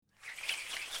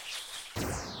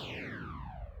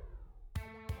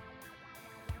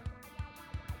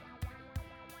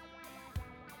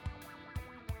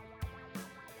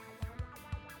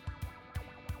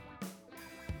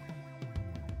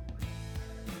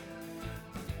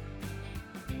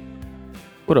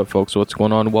What up, folks? What's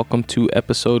going on? Welcome to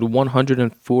episode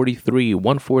 143.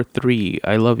 143.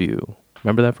 I love you.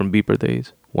 Remember that from Beeper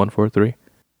days? 143.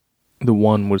 The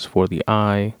 1 was for the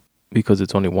I because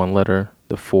it's only one letter.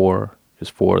 The 4 is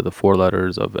for the 4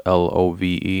 letters of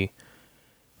LOVE.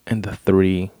 And the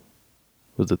 3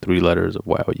 was the 3 letters of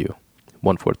YOU.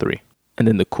 143. And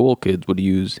then the cool kids would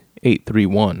use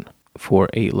 831 for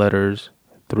 8 letters,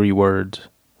 3 words,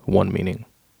 1 meaning.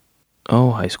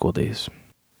 Oh, high school days.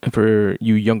 And for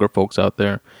you younger folks out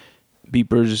there,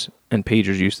 beepers and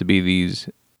pagers used to be these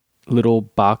little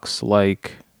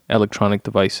box-like electronic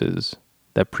devices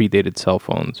that predated cell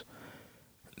phones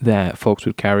that folks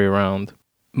would carry around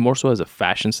more so as a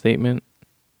fashion statement,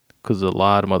 because a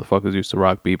lot of motherfuckers used to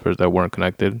rock beepers that weren't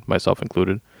connected, myself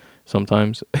included,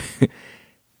 sometimes.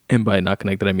 And by not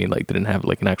connected, I mean like didn't have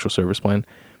like an actual service plan.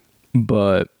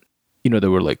 But, you know, they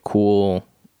were like cool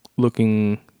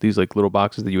looking, these like little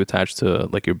boxes that you attach to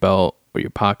like your belt or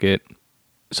your pocket.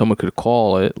 Someone could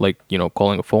call it, like, you know,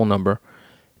 calling a phone number,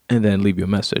 and then leave you a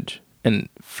message. And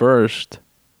first,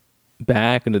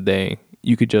 back in the day,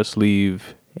 you could just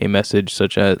leave a message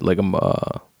such as like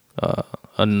a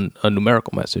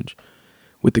numerical message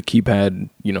with the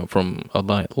keypad, you know, from a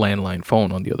landline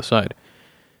phone on the other side.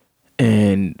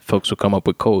 And folks would come up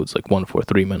with codes like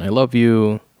 143, man, I love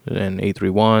you, and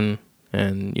 831,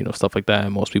 and, you know, stuff like that.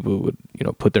 And most people would, you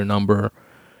know, put their number.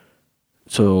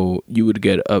 So you would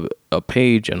get a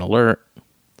page, an alert.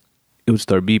 It would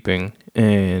start beeping,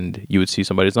 and you would see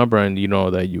somebody's number, and you know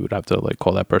that you would have to like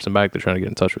call that person back. They're trying to get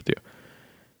in touch with you.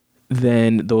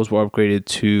 Then those were upgraded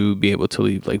to be able to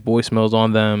leave like voicemails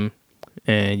on them,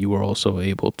 and you were also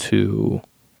able to,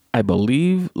 I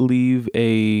believe, leave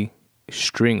a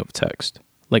string of text,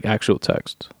 like actual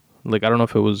text. Like, I don't know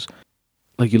if it was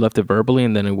like you left it verbally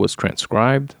and then it was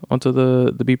transcribed onto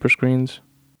the beeper screens,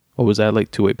 or was that like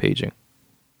two-way paging?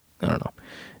 I don't know.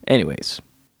 Anyways,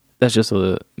 that's just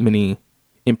a mini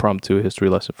impromptu history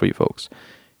lesson for you folks.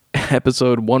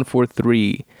 Episode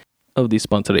 143 of the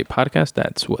Spun Today podcast.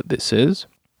 That's what this is.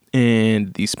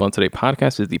 And the Spun Today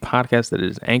podcast is the podcast that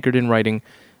is anchored in writing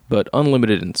but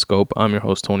unlimited in scope. I'm your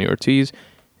host, Tony Ortiz,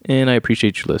 and I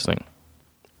appreciate you listening.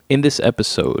 In this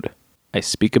episode, I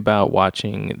speak about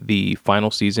watching the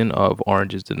final season of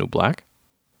Orange is the New Black,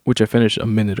 which I finished a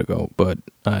minute ago, but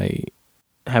I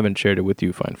haven't shared it with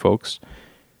you fine folks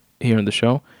here on the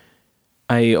show.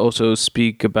 I also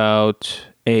speak about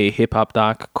a hip-hop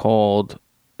doc called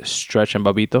Stretch and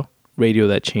Babito, Radio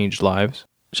That Changed Lives.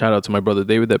 Shout out to my brother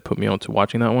David that put me on to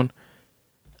watching that one.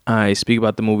 I speak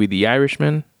about the movie The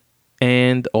Irishman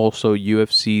and also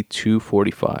UFC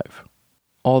 245.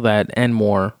 All that and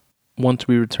more once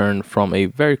we return from a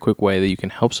very quick way that you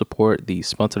can help support the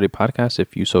Spun Today podcast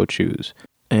if you so choose.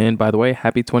 And by the way,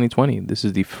 happy 2020. This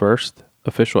is the first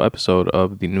official episode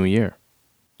of the new year.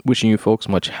 Wishing you folks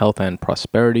much health and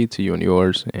prosperity to you and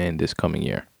yours in this coming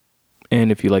year. And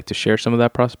if you'd like to share some of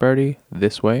that prosperity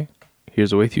this way,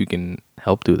 here's a way that you can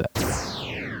help do that.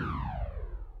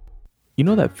 You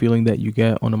know that feeling that you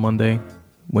get on a Monday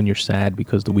when you're sad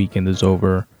because the weekend is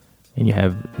over and you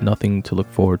have nothing to look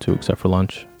forward to except for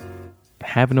lunch?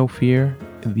 Have no fear,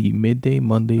 the Midday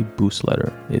Monday Boost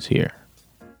Letter is here.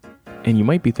 And you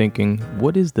might be thinking,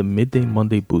 what is the Midday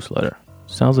Monday Boost Letter?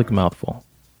 Sounds like a mouthful.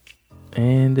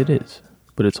 And it is,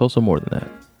 but it's also more than that.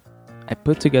 I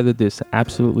put together this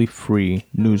absolutely free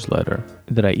newsletter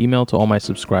that I email to all my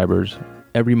subscribers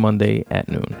every Monday at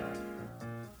noon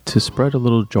to spread a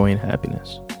little joy and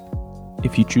happiness.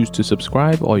 If you choose to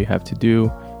subscribe, all you have to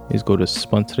do is go to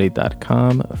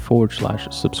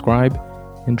spuntoday.com/subscribe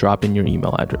and drop in your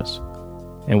email address.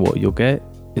 And what you'll get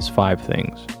is 5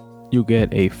 things. You'll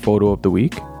get a photo of the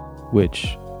week,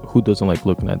 which who doesn't like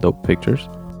looking at dope pictures?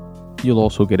 You'll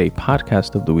also get a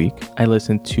podcast of the week. I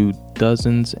listen to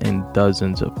dozens and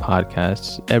dozens of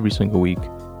podcasts every single week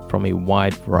from a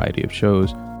wide variety of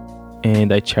shows,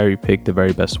 and I cherry pick the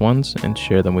very best ones and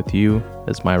share them with you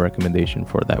as my recommendation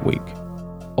for that week.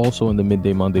 Also in the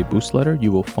Midday Monday Boost Letter,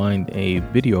 you will find a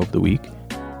video of the week,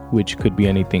 which could be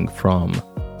anything from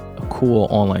a cool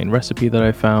online recipe that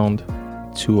I found,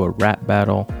 to a rap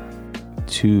battle,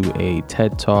 to a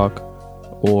TED Talk,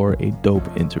 or a dope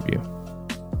interview.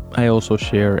 I also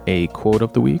share a quote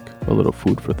of the week, a little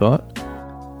food for thought,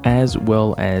 as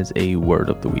well as a word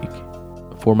of the week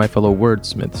for my fellow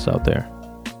wordsmiths out there.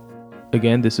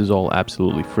 Again, this is all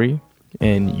absolutely free,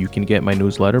 and you can get my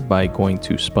newsletter by going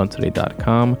to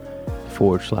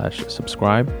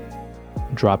spuntoday.com/subscribe.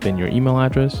 Drop in your email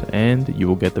address, and you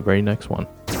will get the very next one.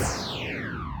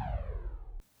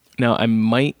 Now, I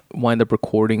might wind up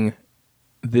recording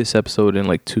this episode in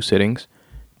like 2 sittings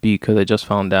because I just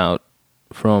found out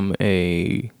from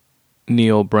a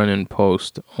Neil Brennan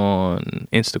post on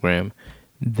Instagram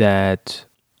that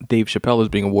Dave Chappelle is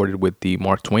being awarded with the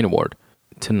Mark Twain Award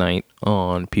tonight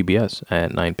on PBS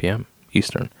at 9 p.m.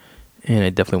 Eastern. And I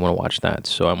definitely want to watch that.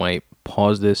 So I might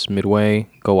pause this midway,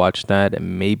 go watch that,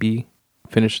 and maybe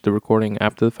finish the recording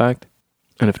after the fact.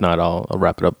 And if not, I'll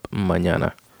wrap it up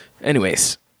mañana.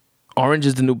 Anyways, Orange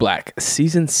is the New Black,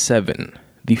 Season 7,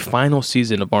 the final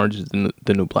season of Orange is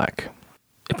the New Black.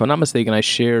 If I'm not mistaken, I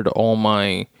shared all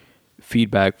my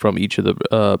feedback from each of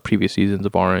the previous seasons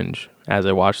of Orange as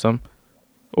I watched them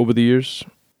over the years.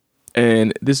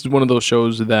 And this is one of those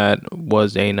shows that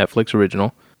was a Netflix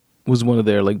original, was one of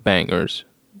their like bangers.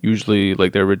 Usually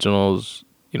like their originals,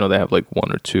 you know, they have like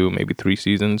 1 or 2, maybe 3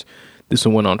 seasons. This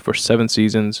one went on for 7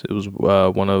 seasons. It was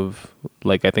one of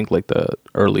like, I think like the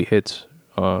early hits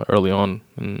early on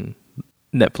in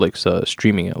Netflix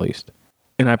streaming at least.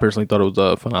 And I personally thought it was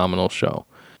a phenomenal show.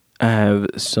 I have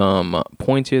some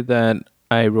points here that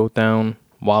I wrote down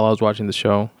while I was watching the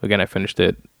show. Again, I finished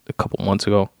it a couple months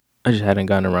ago. I just hadn't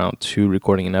gotten around to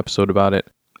recording an episode about it.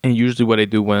 And usually what I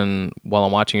do while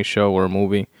I'm watching a show or a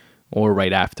movie or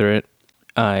right after it,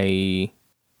 I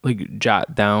like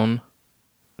jot down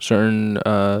certain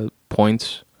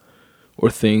points or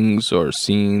things or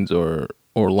scenes or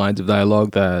lines of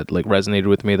dialogue that like resonated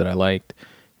with me that I liked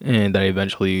and that I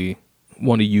eventually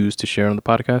want to use to share on the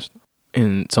podcast.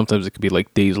 And sometimes it could be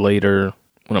like days later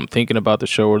when I'm thinking about the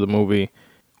show or the movie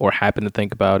or happen to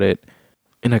think about it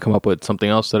and I come up with something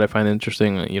else that I find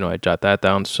interesting, you know, I jot that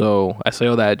down. So I say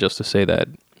all that just to say that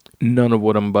none of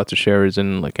what I'm about to share is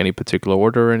in like any particular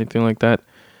order or anything like that.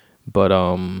 But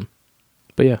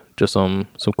yeah, just some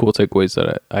cool takeaways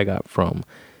that I got from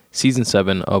Season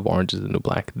 7 of Orange is the New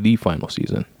Black, the final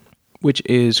season, which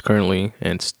is currently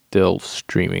and still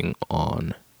streaming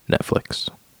on Netflix.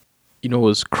 You know, it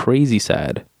was crazy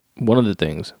sad. One of the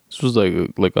things, this was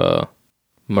like a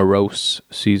morose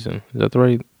season. Is that the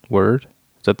right word?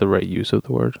 Is that the right use of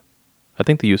the word? I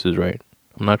think the use is right.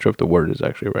 I'm not sure if the word is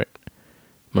actually right.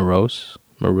 Morose.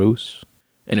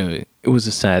 Anyway, it was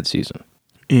a sad season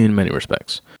in many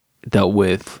respects. It dealt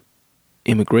with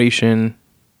immigration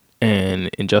and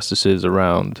injustices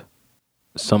around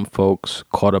some folks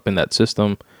caught up in that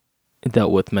system. It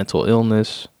dealt with mental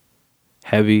illness,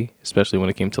 heavy, especially when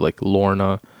it came to like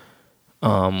Lorna,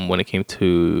 when it came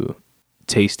to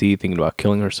Tasty thinking about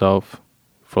killing herself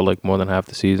for like more than half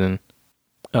the season,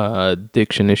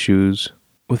 addiction issues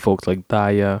with folks like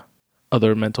Daya,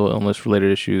 other mental illness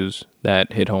related issues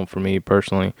that hit home for me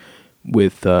personally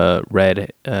with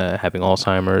Red having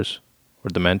Alzheimer's or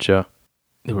dementia.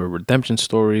 There were redemption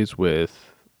stories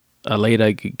with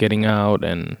Aleida getting out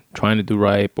and trying to do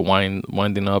right, but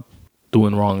winding up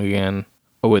doing wrong again.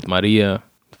 Or with Maria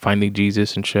finding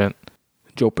Jesus and shit.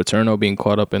 Joe Paterno being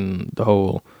caught up in the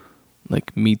whole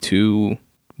like Me Too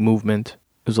movement.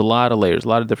 There's a lot of layers, a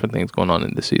lot of different things going on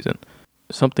in this season.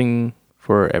 Something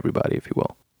for everybody, if you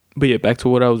will. But yeah, back to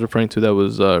what I was referring to that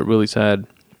was really sad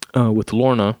with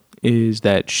Lorna is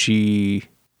that she,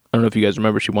 I don't know if you guys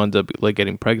remember, she wound up like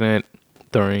getting pregnant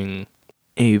during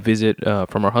a visit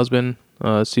from her husband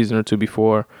a season or 2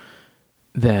 before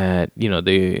that, you know,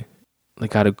 they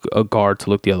like had a guard to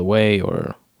look the other way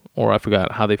or I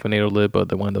forgot how they finagled it, but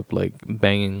they wound up like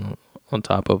banging on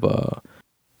top of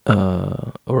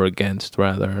or against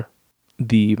rather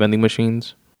the vending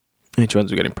machines. And she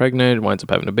winds up getting pregnant, winds up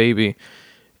having a baby,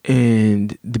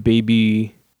 and the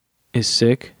baby is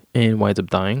sick and winds up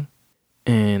dying.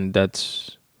 And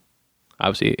that's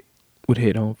obviously would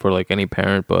hit home for like any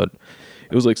parent, but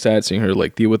it was like sad seeing her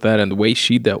like deal with that. And the way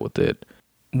she dealt with it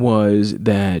was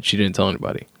that she didn't tell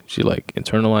anybody. She like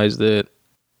internalized it,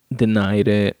 denied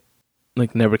it,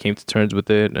 like never came to terms with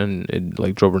it, and it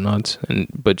like drove her nuts.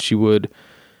 But she would,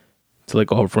 to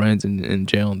like all her friends in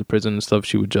jail and the prison and stuff,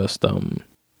 she would just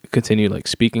continue like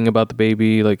speaking about the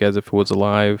baby like as if it was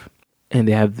alive. And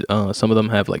they have some of them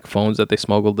have like phones that they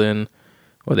smuggled in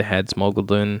or they had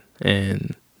smuggled in,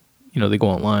 and you know, they go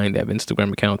online, they have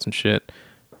Instagram accounts and shit,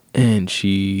 and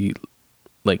she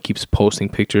like keeps posting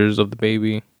pictures of the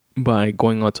baby by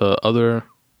going on to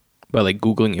by like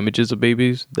Googling images of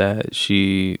babies that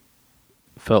she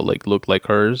felt like looked like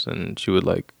hers, and she would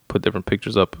like put different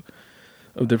pictures up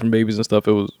of different babies and stuff.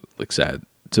 It was like sad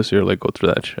to see her like go through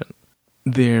that shit.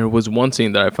 There was one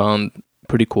scene that I found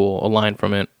pretty cool, a line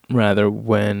from it rather,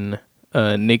 when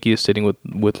Nikki is sitting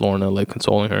with Lorna like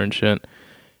consoling her and shit,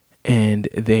 and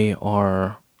they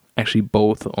are actually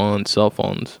both on cell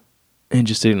phones and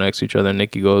just sitting next to each other. And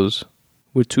Nikki goes,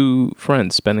 "We're 2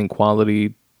 friends spending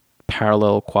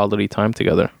parallel quality time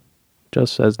together,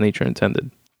 just as nature intended."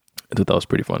 I thought that was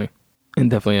pretty funny, and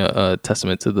definitely a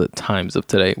testament to the times of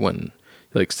today when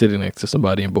like sitting next to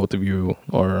somebody and both of you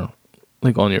are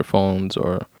like on your phones,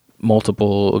 or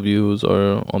multiple of yous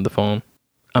are on the phone.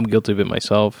 I'm guilty of it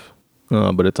myself,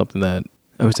 but it's something that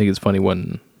I always think is funny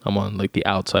when I'm on like the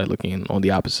outside looking on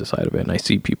the opposite side of it and I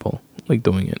see people like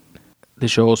doing it. The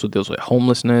show also deals with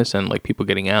homelessness and like people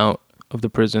getting out of the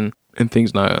prison and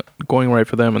things not going right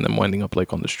for them and then winding up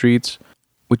like on the streets.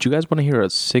 Would you guys want to hear a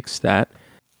sick stat?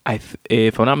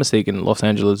 If I'm not mistaken, Los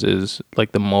Angeles is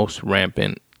like the most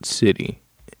rampant city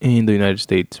in the United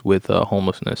States with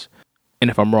homelessness. And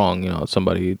if I'm wrong,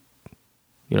 somebody,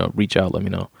 reach out, let me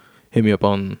know. Hit me up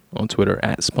on Twitter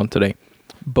 @SpunToday.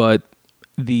 But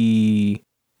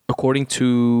according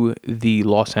to the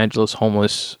Los Angeles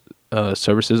Homeless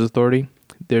Services Authority,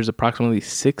 there's approximately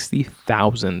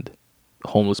 60,000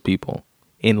 homeless people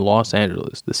in Los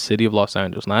Angeles, the city of Los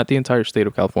Angeles, not the entire state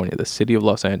of California, the city of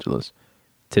Los Angeles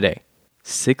today.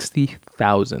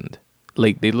 60,000.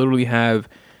 Like, they literally have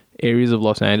areas of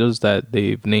Los Angeles that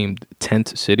they've named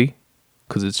Tent City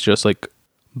because it's just like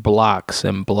blocks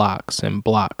and blocks and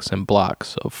blocks and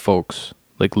blocks of folks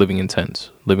like living in tents,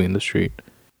 living in the street.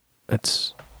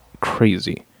 That's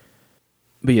crazy.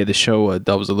 But yeah, the show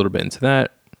delves a little bit into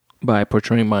that by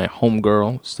portraying my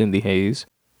homegirl, Cindy Hayes,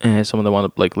 and someone that wound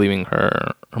up like leaving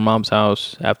her mom's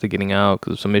house after getting out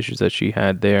because of some issues that she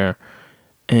had there.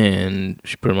 And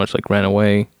she pretty much like ran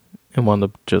away and wound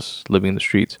up just living in the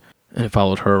streets. And I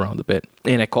followed her around a bit.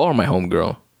 And I call her my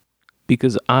homegirl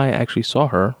because I actually saw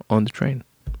her on the train.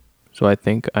 So I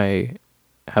think I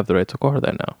have the right to call her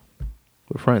that now.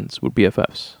 We're friends. We're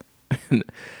BFFs.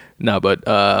 No, but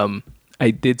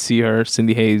I did see her,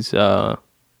 Cindy Hayes,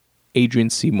 Adrienne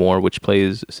Seymour, which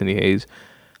plays Cindy Hayes.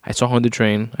 I saw her on the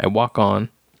train. I walk on.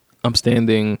 I'm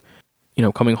standing,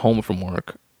 coming home from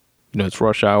work. It's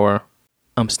rush hour.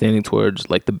 I'm standing towards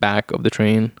like the back of the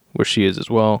train where she is as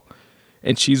well.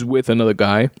 And she's with another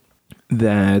guy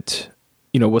that,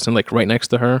 wasn't like right next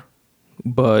to her.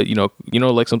 But,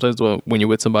 like sometimes when you're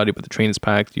with somebody but the train is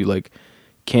packed, you like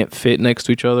can't fit next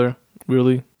to each other,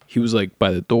 really. He was like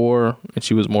by the door and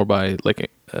she was more by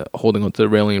like holding onto the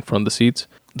railing in front of the seats.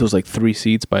 There was like 3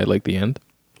 seats by like the end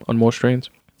on most trains.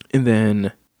 And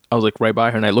then I was like right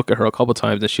by her and I looked at her a couple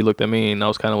times and she looked at me and I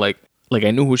was kind of like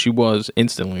I knew who she was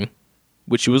instantly.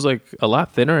 Which she was like a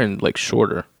lot thinner and like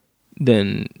shorter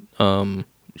than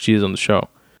she is on the show.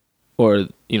 Or,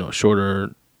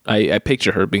 shorter. I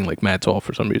picture her being like mad tall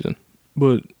for some reason.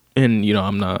 But and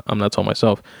I'm not tall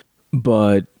myself.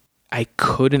 But I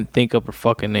couldn't think of her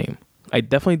fucking name. I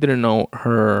definitely didn't know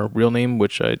her real name,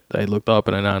 which I looked up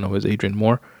and I now know is Adrienne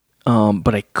Moore.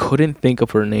 But I couldn't think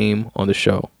of her name on the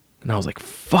show. And I was like,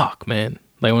 fuck, man.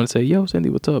 Like I want to say, yo, Cindy,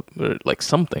 what's up? Or like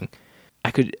something.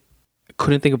 I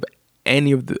couldn't think of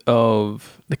any of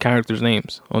the characters'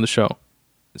 names on the show.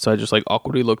 So I just like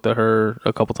awkwardly looked at her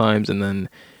a couple times and then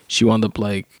she wound up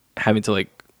like having to like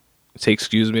say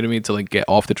excuse me to me to like get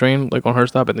off the train like on her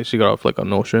stop. I think she got off like on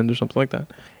Nostrand or something like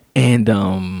that. And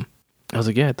I was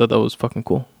like, yeah, I thought that was fucking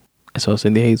cool. I saw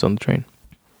Cindy Hayes on the train.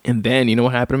 And then you know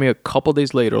what happened to me? A couple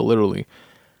days later, literally,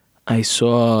 I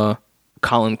saw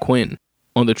Colin Quinn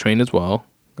on the train as well.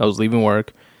 I was leaving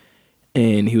work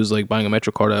and he was like buying a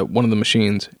MetroCard at one of the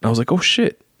machines. And I was like, oh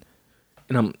shit.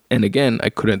 And again, I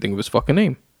couldn't think of his fucking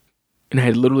name. And I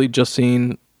had literally just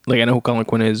seen, like, I know who Colin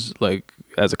Quinn is, like,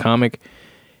 as a comic.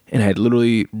 And I had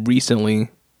literally recently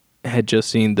had just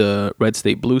seen the Red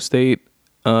State, Blue State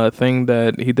thing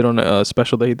that he did on a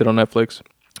special that he did on Netflix.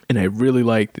 And I really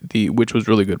liked which was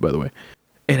really good, by the way.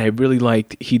 And I really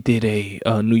liked, he did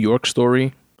a New York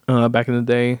Story back in the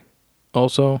day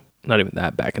also. Not even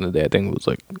that back in the day. I think it was,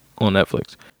 like, on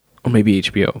Netflix. Or maybe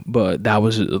HBO. But that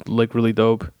was, like, really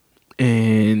dope.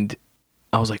 And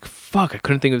I was like, fuck, I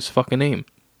couldn't think of his fucking name.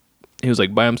 He was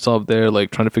like by himself there, like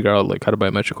trying to figure out like how to buy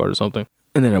a MetroCard or something.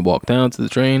 And then I walked down to the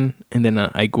train and then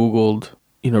I Googled,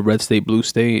 Red State, Blue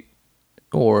State,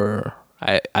 or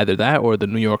either that or the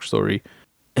New York Story.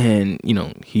 And,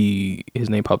 his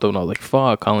name popped up and I was like,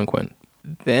 fuck, Colin Quinn.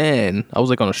 Then I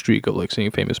was like on a streak of like seeing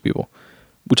famous people,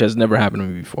 which has never happened to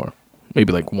me before.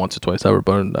 Maybe like once or twice ever,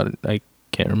 but I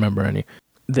can't remember any.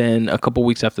 Then a couple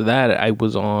weeks after that, I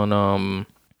was on,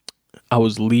 I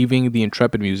was leaving the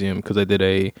Intrepid Museum because I did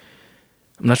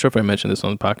I'm not sure if I mentioned this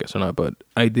on the podcast or not, but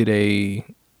I did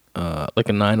like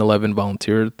a 9/11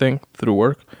 volunteer thing through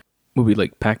work where we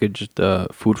like packaged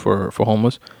food for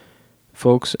homeless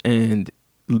folks. And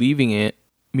leaving it,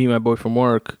 me and my boy from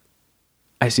work,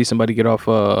 I see somebody get out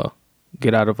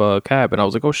of a cab and I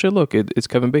was like, oh shit, look, it's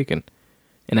Kevin Bacon.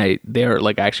 And I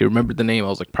actually remembered the name. I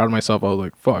was like proud of myself. I was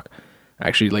like, fuck. I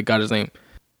actually like got his name.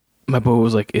 My boy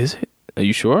was like, is it? Are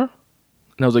you sure?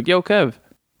 And I was like, yo, Kev.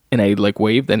 And I like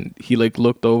waved and he like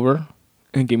looked over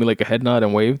and gave me like a head nod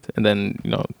and waved. And then,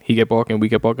 he kept walking, we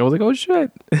kept walking. I was like, oh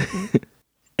shit.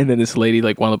 And then this lady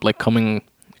like wound up like coming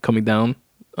down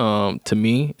to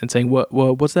me and saying,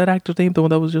 what's that actor's name? The one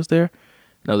that was just there?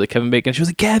 And I was like, Kevin Bacon. She was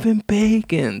like, Kevin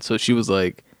Bacon. So she was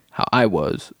like how I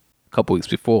was a couple weeks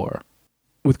before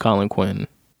with Colin Quinn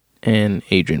and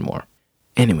Adrian Moore.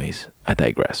 Anyways, I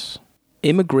digress.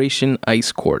 Immigration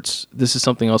ICE courts. This is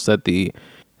something else that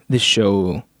this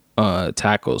show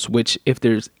tackles, which if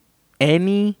there's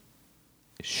any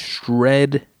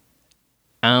shred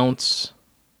ounce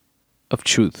of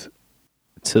truth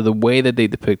to the way that they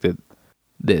depicted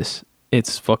this,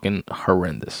 it's fucking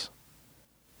horrendous.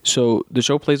 So the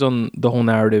show plays on the whole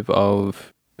narrative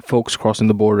of folks crossing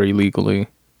the border illegally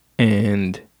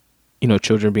and,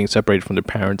 children being separated from their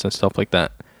parents and stuff like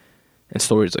that, and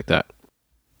stories like that.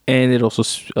 And it also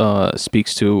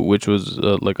speaks to, which was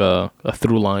like a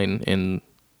through line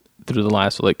through the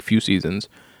last like few seasons,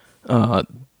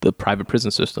 the private prison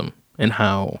system and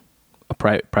how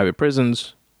private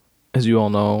prisons, as you all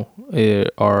know,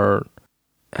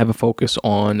 have a focus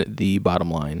on the bottom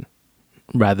line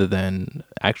rather than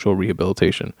actual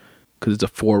rehabilitation, because it's a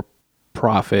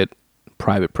for-profit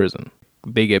private prison.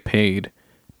 They get paid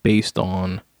based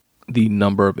on the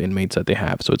number of inmates that they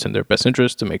have. So it's in their best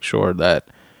interest to make sure that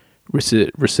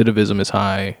recidivism is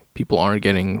high, people aren't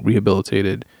getting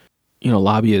rehabilitated.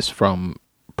 Lobbyists from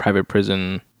private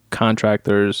prison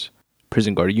contractors,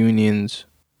 prison guard unions,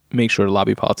 make sure to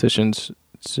lobby politicians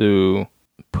to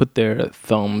put their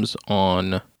thumbs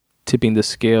on tipping the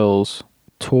scales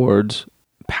towards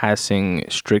passing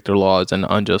stricter laws and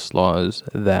unjust laws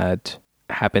that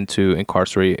happen to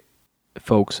incarcerate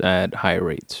folks at higher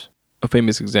rates. A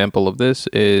famous example of this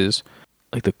is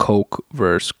like the coke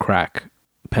versus crack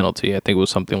penalty. I think it was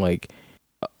something like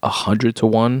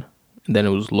 100-1, and then it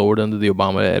was lowered under the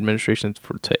Obama administration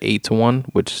to 8-1,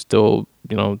 which still,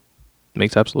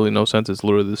 makes absolutely no sense. It's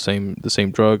literally the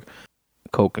same drug.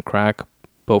 Coke and crack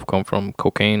both come from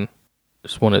cocaine.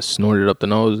 Just one is snorted up the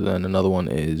nose, and then another one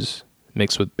is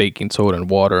mixed with baking soda and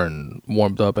water and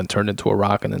warmed up and turned into a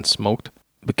rock and then smoked.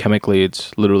 But chemically,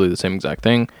 it's literally the same exact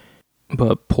thing.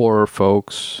 But poorer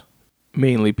folks,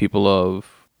 mainly people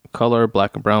of color,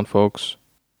 black and brown folks,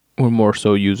 were more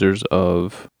so users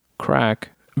of crack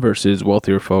versus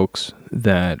wealthier folks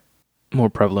that more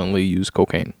prevalently use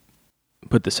cocaine.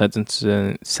 But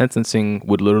the sentencing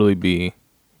would literally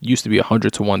used to be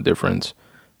 100-1 difference,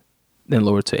 then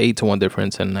lowered to 8-1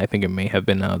 difference, and I think it may have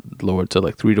been now lowered to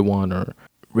like 3-1 or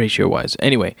ratio wise.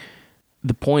 Anyway,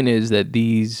 the point is that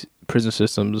these prison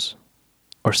systems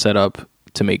are set up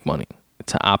to make money,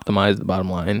 to optimize the bottom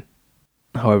line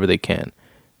however they can.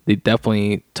 They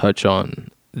definitely touch on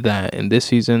that in this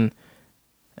season,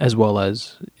 as well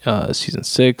as season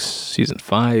 6, season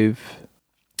 5.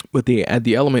 But they add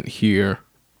the element here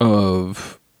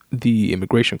of the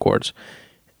immigration courts.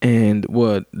 And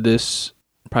what this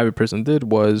private prison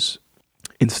did was,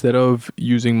 instead of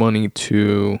using money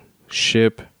to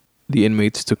ship the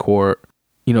inmates to court,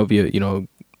 via,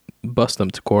 bust them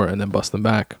to court and then bust them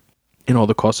back, and all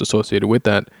the costs associated with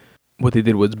that, what they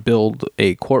did was build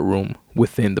a courtroom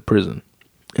within the prison.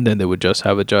 And then they would just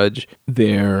have a judge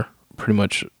there pretty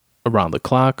much around the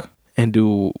clock and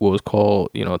do what was called,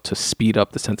 to speed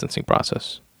up the sentencing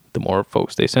process. The more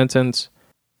folks they sentence,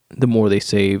 the more they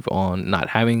save on not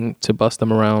having to bust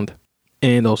them around,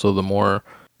 and also the more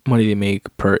money they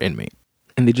make per inmate.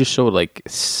 And they just showed like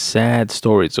sad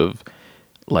stories of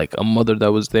like a mother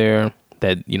that was there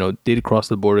that, did cross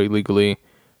the border illegally.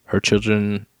 Her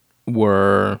children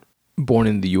were born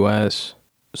in the US,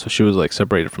 so she was like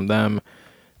separated from them.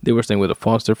 They were staying with a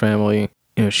foster family.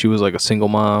 She was like a single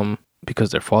mom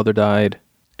because their father died,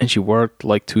 and she worked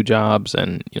like 2 jobs,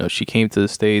 and she came to the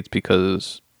States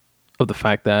because of the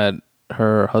fact that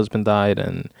her husband died,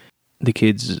 and the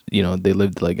kids, they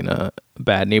lived like in a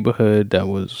bad neighborhood that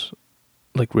was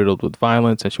like riddled with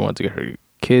violence, and she wanted to get her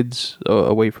kids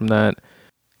away from that.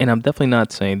 And I'm definitely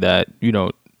not saying that,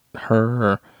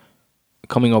 her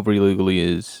coming over illegally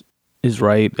is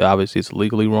right. Obviously it's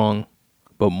legally wrong,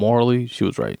 but morally she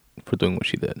was right for doing what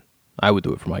she did. I would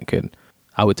do it for my kid.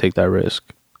 I would take that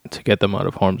risk to get them out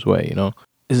of harm's way,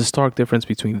 There's a stark difference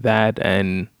between that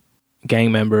and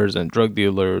gang members and drug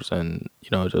dealers and,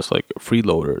 just like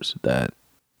freeloaders that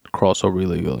cross over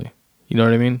illegally. You know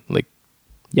what I mean? Like,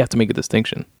 you have to make a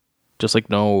distinction. Just like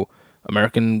no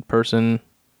American person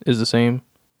is the same.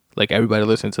 Like, everybody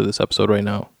listening to this episode right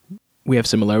now, we have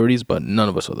similarities, but none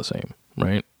of us are the same,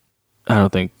 right? I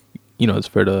don't think, it's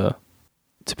fair to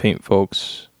paint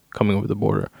folks coming over the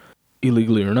border,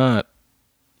 illegally or not,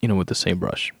 with the same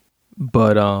brush.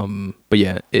 But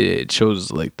yeah, it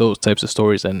shows like those types of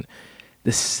stories and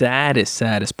The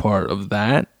saddest part of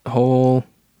that whole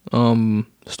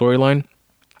storyline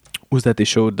was that they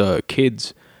showed the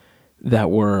kids that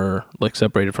were like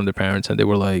separated from their parents, and they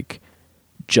were like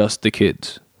just the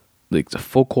kids. Like it's a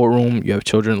full courtroom. You have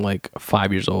children like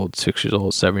 5 years old, 6 years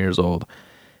old, 7 years old,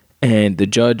 and the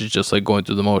judge is just like going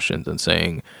through the motions and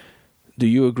saying, "Do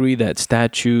you agree that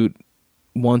statute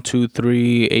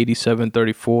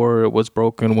 1238734 was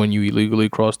broken when you illegally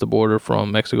crossed the border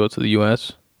from Mexico to the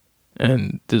U.S.?"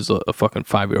 And there's a fucking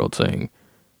 5-year-old saying,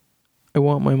 "I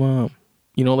want my mom."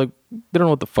 You know, like, they don't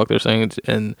know what the fuck they're saying.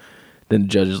 And then the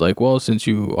judge is like, "Well, since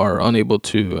you are unable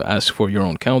to ask for your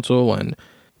own counsel and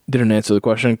didn't answer the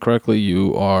question correctly,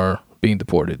 you are being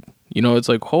deported." You know, it's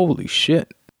like, holy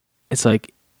shit. It's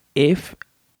like, if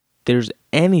there's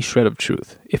any shred of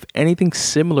truth, if anything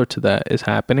similar to that is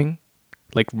happening,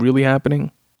 like really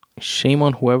happening, shame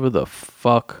on whoever the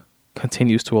fuck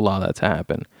continues to allow that to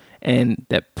happen and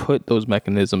that put those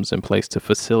mechanisms in place to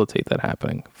facilitate that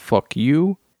happening. Fuck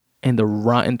you and the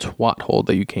rotten twat hole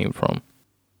that you came from.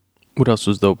 What else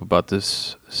was dope about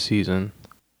this season?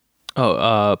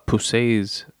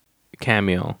 Pusey's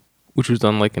cameo, which was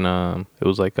done like in it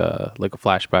was like a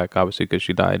flashback, obviously, because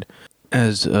she died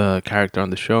as a character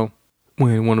on the show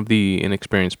when one of the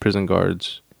inexperienced prison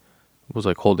guards was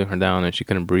like holding her down and she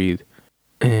couldn't breathe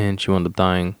and she wound up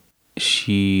dying.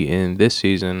 She, in this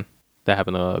season, that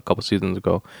happened a couple seasons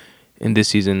ago, in this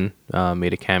season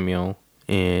made a cameo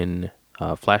in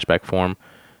flashback form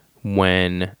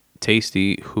when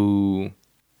Tasty, who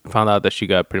found out that she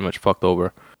got pretty much fucked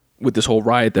over with this whole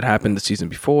riot that happened the season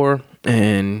before,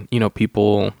 and, you know,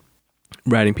 people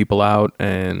ratting people out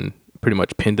and pretty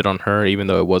much pinned it on her, even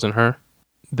though it wasn't her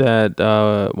that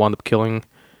wound up killing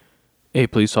a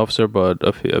police officer, but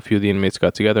a few of the inmates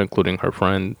got together, including her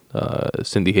friend,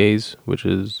 Cindy Hayes, which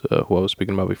is who I was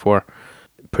speaking about before,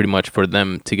 pretty much for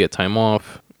them to get time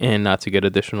off and not to get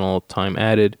additional time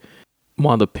added,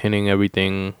 wound up pinning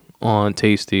everything on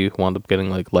Tasty, who wound up getting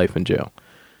like life in jail.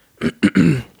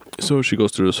 So she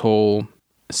goes through this whole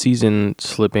season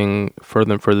slipping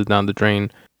further and further down the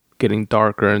drain, getting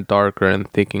darker and darker and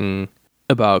thinking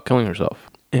about killing herself.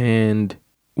 And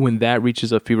when that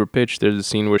reaches a fever pitch, there's a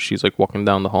scene where she's like walking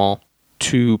down the hall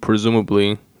to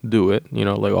presumably do it, you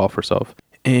know, like off herself.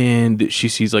 And she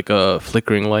sees like a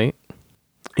flickering light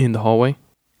in the hallway.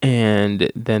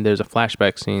 And then there's a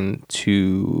flashback scene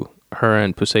to her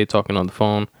and Pusey talking on the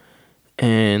phone.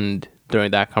 And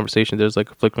during that conversation, there's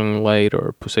like a flickering light,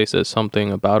 or Pusey says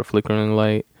something about a flickering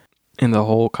light. And the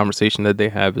whole conversation that they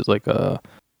have is like a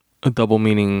double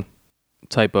meaning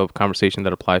type of conversation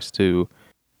that applies to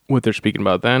what they're speaking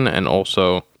about then, and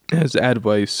also as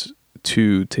advice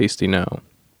to Tasty now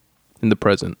in the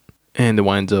present. And it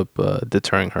winds up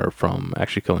deterring her from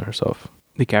actually killing herself.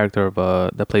 The character of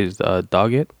that plays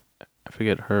Doggett, I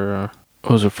forget her,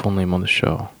 what was her full name on the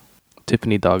show?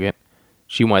 Tiffany Doggett.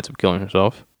 She winds up killing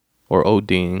herself, or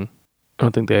ODing. I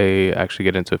don't think they actually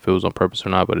get into if it was on purpose or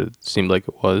not, but it seemed like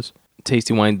it was.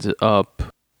 Tasty winds up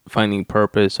finding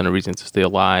purpose and a reason to stay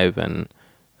alive, and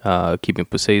keeping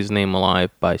Pusey's name alive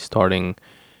by starting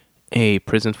a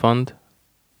prison fund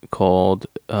called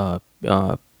the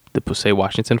Pusey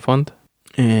Washington Fund.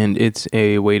 And it's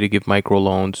a way to give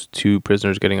microloans to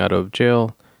prisoners getting out of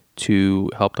jail to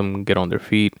help them get on their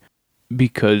feet,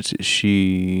 because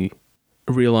she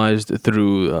realized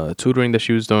through tutoring that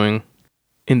she was doing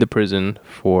in the prison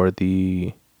for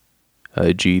the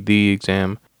GED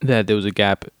exam that there was a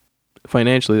gap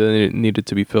financially that needed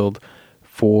to be filled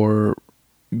for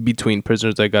between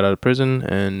prisoners that got out of prison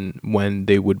and when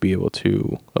they would be able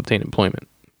to obtain employment.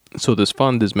 So this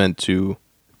fund is meant to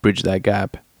bridge that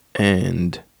gap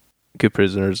and give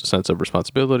prisoners a sense of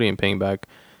responsibility in paying back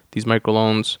these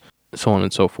microloans, so on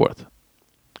and so forth.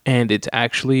 And it's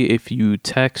actually, if you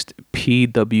text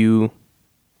PW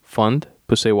Fund,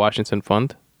 Pusey Washington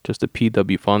Fund, just a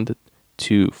PW Fund,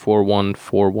 to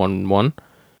 41411,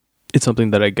 it's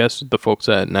something that I guess the folks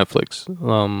at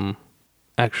Netflix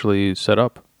actually set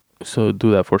up. So do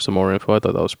that for some more info. I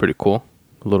thought that was pretty cool.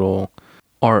 A little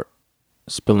art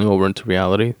spilling over into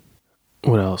reality.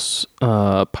 What else?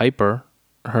 Piper,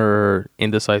 her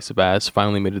indecisive ass,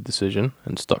 finally made a decision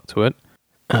and stuck to it.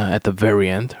 At the very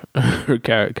end, her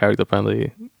character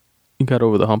finally got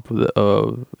over the hump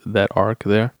of that arc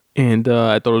there. And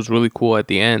I thought it was really cool at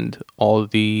the end. All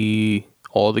the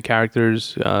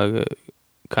characters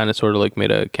kind of sort of like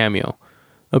made a cameo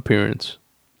appearance.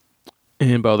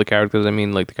 And by all the characters, I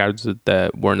mean like the characters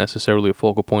that weren't necessarily a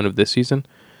focal point of this season.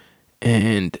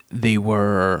 And they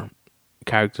were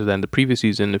characters that in the previous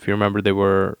season, if you remember, they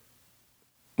were,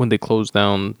 when they closed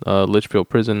down Litchfield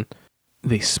Prison,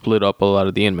 they split up a lot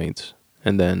of the inmates.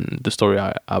 And then the story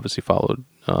I obviously followed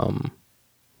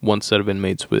one set of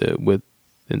inmates with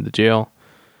in the jail,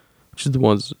 which is the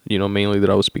ones, mainly that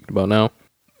I was speaking about now.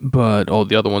 But all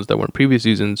the other ones that were in previous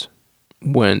seasons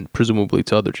went presumably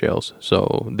to other jails.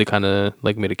 So they kind of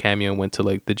like made a cameo and went to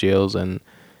like the jails and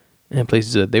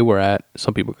places that they were at.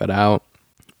 Some people got out,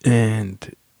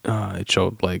 and it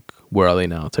showed like where are they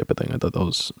now type of thing. I thought that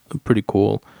was a pretty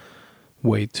cool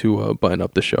way to button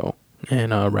up the show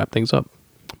and wrap things up.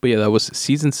 But yeah, that was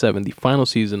season 7, the final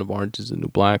season of Orange is the New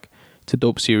Black. It's a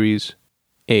dope series,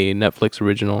 a Netflix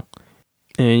original,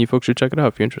 and you folks should check it out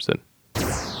if you're interested.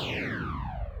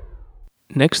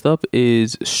 Next up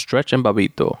is Stretch and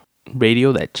Bobbito,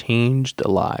 radio that changed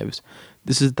lives.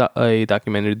 This is a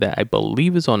documentary that I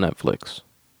believe is on Netflix.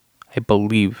 It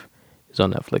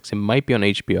might be on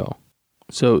HBO.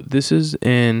 So this is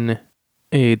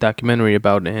a documentary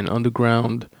about an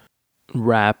underground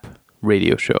rap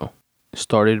radio show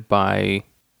started by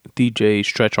DJ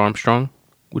Stretch Armstrong,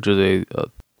 which is a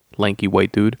lanky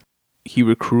white dude. He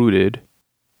recruited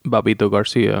Bobbito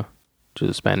Garcia, which is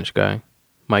a Spanish guy,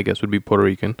 my guess would be Puerto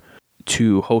Rican,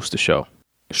 to host the show.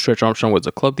 Stretch Armstrong was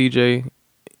a club DJ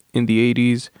in the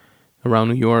 80s around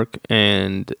New York,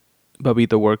 and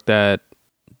Bobbito worked at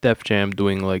Def Jam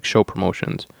doing like show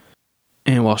promotions.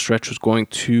 And while Stretch was going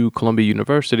to Columbia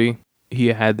University, he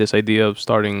had this idea of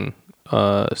starting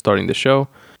the show,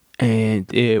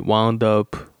 and it wound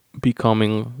up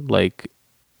becoming like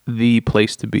the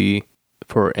place to be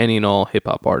for any and all hip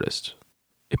hop artists.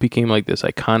 It became like this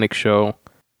iconic show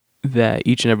that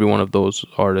each and every one of those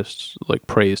artists like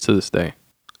praise to this day.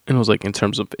 And it was like in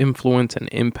terms of influence and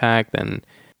impact, and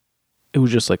it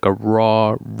was just like a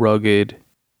raw, rugged,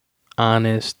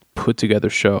 honest, put together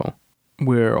show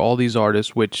where all these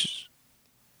artists, which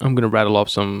I'm gonna rattle off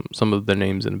some of their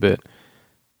names in a bit,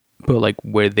 but like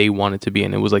where they wanted to be.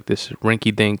 And it was like this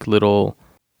rinky-dink little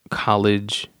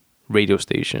college radio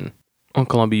station on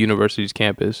Columbia University's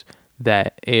campus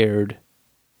that aired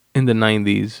in the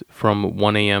 90s from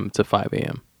 1 a.m. to 5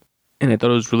 a.m. And I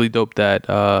thought it was really dope that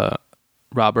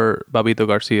Robert Bobbito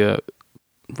Garcia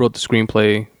wrote the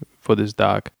screenplay for this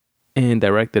doc and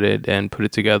directed it and put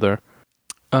it together.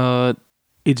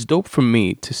 It's dope for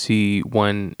me to see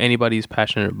when anybody's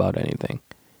passionate about anything.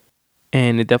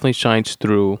 And it definitely shines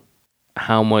through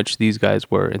how much these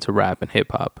guys were into rap and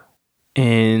hip hop.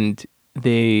 And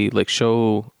they like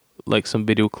show like some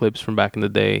video clips from back in the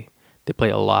day. They play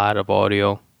a lot of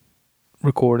audio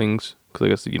recordings because I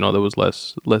guess there was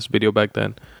less video back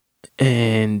then.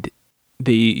 And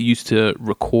they used to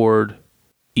record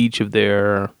each of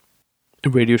their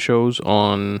radio shows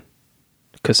on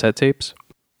cassette tapes.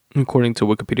 According to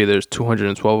Wikipedia, there's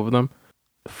 212 of them,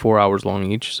 4 hours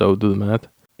long each, so do the math.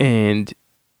 And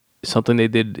something they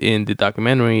did in the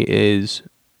documentary is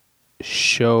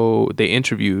they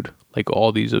interviewed like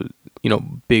all these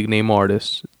big name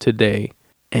artists today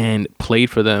and played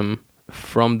for them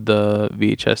from the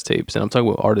VHS tapes. And I'm talking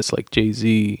about artists like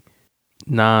Jay-Z,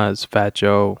 Nas, Fat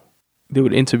Joe. They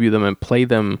would interview them and play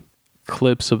them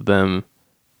clips of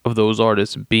those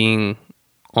artists being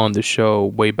on the show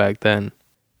way back then.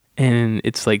 And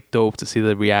it's like dope to see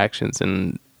the reactions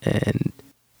and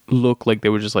look like they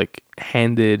were just like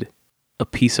handed a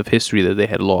piece of history that they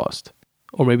had lost.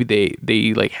 Or maybe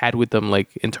they like had with them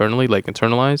like internally, like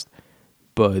internalized,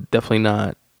 but definitely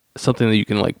not something that you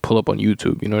can like pull up on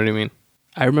YouTube. You know what I mean?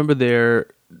 I remember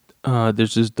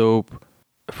there's this dope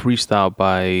freestyle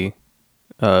by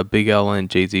Big L and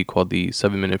Jay-Z called the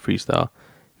 7-minute freestyle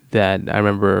that I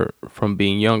remember from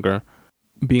being younger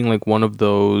being like one of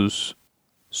those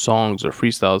songs or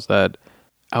freestyles that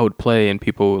I would play and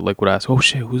people like would ask, oh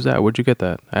shit, who's that? Where'd you get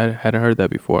that? I hadn't heard that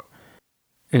before.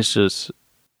 And it's just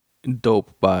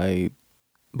dope by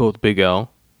both Big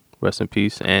L, rest in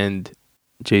peace, and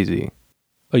Jay-Z,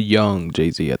 a young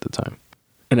Jay-Z at the time.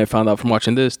 And I found out from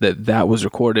watching this that was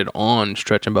recorded on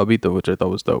Stretch and Bobbito, which I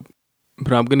thought was dope.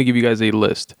 But I'm going to give you guys a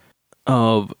list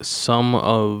of some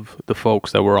of the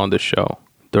folks that were on this show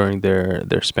during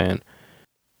their span.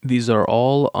 These are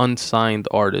all unsigned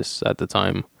artists at the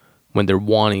time when they're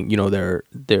wanting,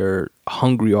 they're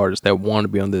hungry artists that want to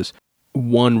be on this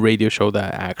one radio show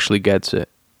that actually gets it,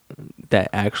 that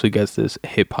actually gets this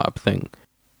hip hop thing.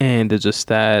 And there's a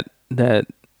stat that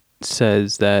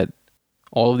says that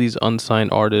all of these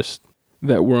unsigned artists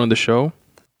that were on the show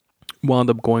wound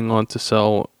up going on to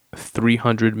sell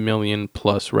 300 million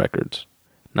plus records.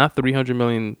 Not $300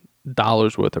 million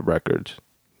worth of records.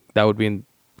 That would be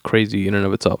crazy in and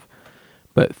of itself.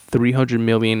 But 300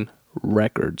 million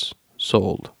records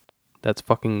sold. That's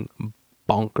fucking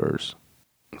bonkers.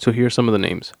 So here's some of the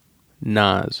names: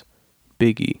 Nas,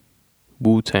 Biggie,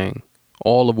 Wu-Tang,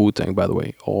 All of Wu-Tang, by the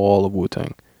way. All of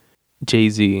Wu-Tang.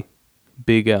 Jay-Z,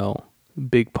 Big L,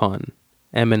 Big Pun,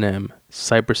 Eminem,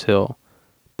 Cypress Hill,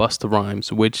 Busta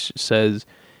Rhymes, which says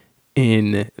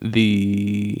in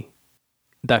the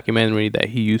documentary that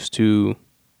he used to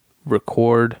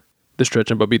record the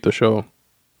Stretch and Babito show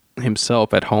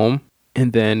himself at home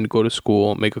and then go to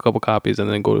school, make a couple copies, and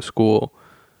then go to school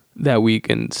that week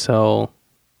and sell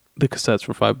the cassettes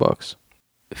for $5.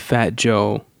 Fat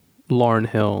Joe, Lauryn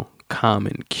Hill,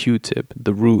 Common, Q-Tip,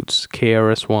 The Roots,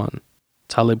 KRS-One,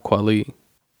 Talib Kweli.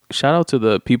 Shout out to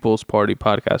the People's Party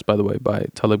podcast, by the way, by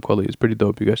Talib Kweli. It's pretty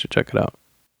dope. You guys should check it out.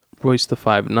 Royce the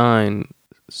 5'9",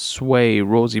 Sway,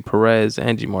 Rosie Perez,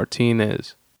 Angie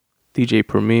Martinez, DJ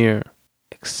Premier,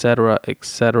 etc.,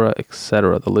 etc.,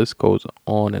 etc. The list goes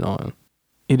on and on.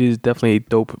 It is definitely a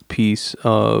dope piece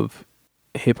of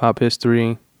hip-hop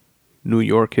history, New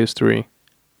York history,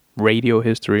 radio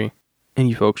history, and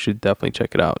you folks should definitely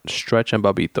check it out. Stretch and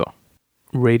Babito.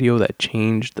 Radio that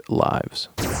changed lives.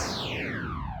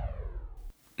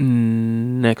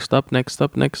 Next up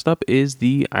is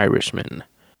The Irishman.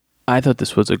 I thought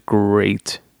this was a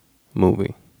great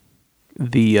movie.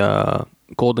 The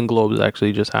Golden Globes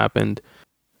actually just happened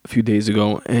a few days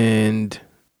ago, and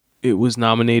it was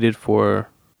nominated for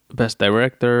Best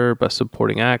Director, Best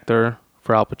Supporting Actor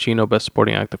for Al Pacino, Best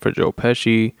Supporting Actor for Joe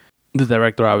Pesci, the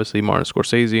director obviously Martin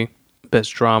Scorsese,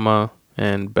 Best Drama,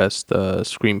 and Best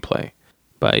Screenplay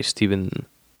by Steven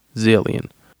Zaillian.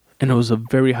 And it was a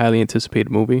very highly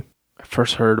anticipated movie. I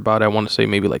first heard about it, I want to say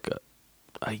maybe like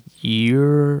a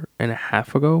year and a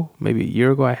half ago, maybe a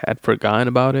year ago. I had forgotten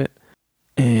about it.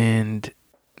 And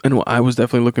I was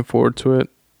definitely looking forward to it,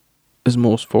 as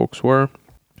most folks were.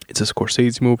 It's a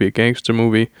Scorsese movie, a gangster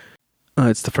movie.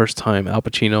 It's the first time Al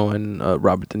Pacino and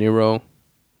Robert De Niro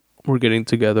were getting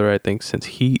together, I think, since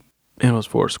Heat. And it was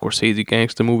for a Scorsese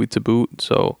gangster movie to boot.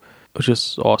 So it was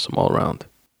just awesome all around.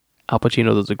 Al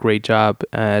Pacino does a great job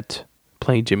at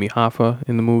playing Jimmy Hoffa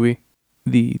in the movie,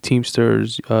 the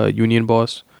Teamsters union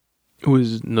boss, who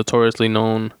is notoriously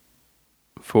known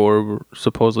for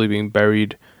supposedly being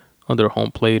buried under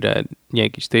home plate at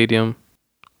Yankee Stadium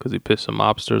because he pissed some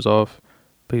mobsters off,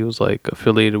 but he was like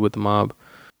affiliated with the mob.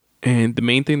 And the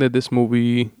main thing that this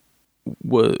movie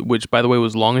was, which by the way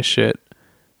was long as shit,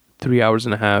 3 hours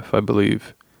and a half, I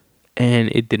believe, and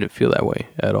it didn't feel that way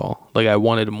at all. Like I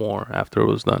wanted more after it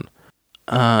was done.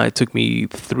 It took me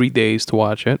 3 days to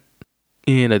watch it,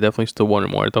 and I definitely still wanted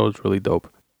more. I thought it was really dope.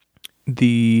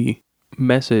 The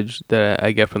message that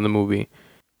I get from the movie,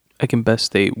 I can best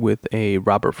state with a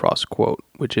Robert Frost quote,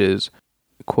 which is,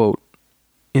 quote,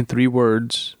 "In 3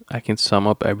 words, I can sum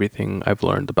up everything I've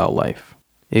learned about life.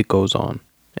 It goes on,"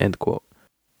 end quote.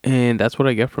 And that's what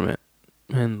I get from it.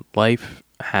 And life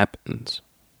happens,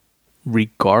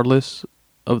 regardless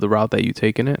of the route that you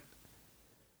take in it.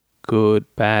 Good,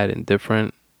 bad,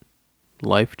 indifferent.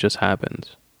 Life just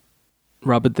happens.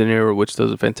 Robert De Niro, which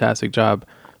does a fantastic job,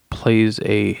 plays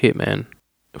a hitman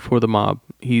for the mob.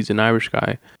 He's an Irish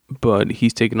guy, but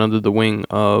he's taken under the wing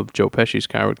of Joe Pesci's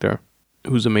character,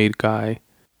 who's a made guy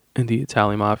in the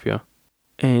Italian mafia.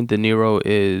 And De Niro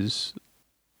is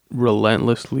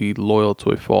relentlessly loyal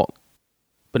to a fault,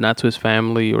 but not to his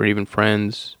family or even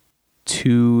friends,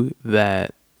 to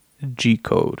that G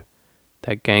code,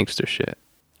 that gangster shit.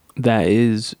 That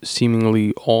is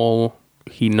seemingly all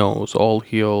he knows, all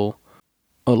he'll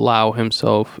allow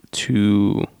himself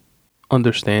to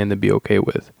understand and be okay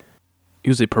with. He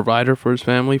was a provider for his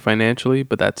family financially,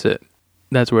 but that's it.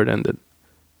 That's where it ended.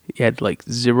 He had like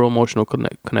zero emotional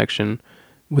connection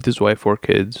with his wife or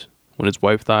kids. When his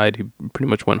wife died, he pretty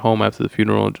much went home after the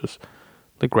funeral and just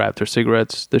like grabbed her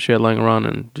cigarettes that she had lying around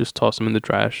and just tossed them in the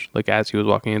trash, like as he was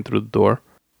walking in through the door.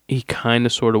 He kind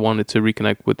of sort of wanted to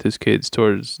reconnect with his kids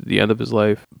towards the end of his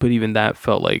life, but even that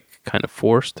felt like kind of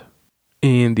forced.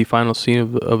 In the final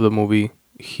scene of the movie,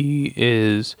 he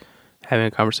is having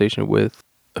a conversation with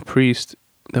a priest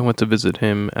that went to visit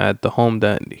him at the home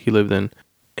that he lived in.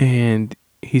 And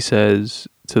he says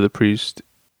to the priest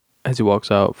as he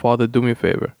walks out, "Father, do me a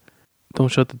favor. Don't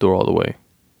shut the door all the way.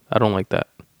 I don't like that.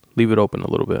 Leave it open a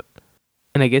little bit."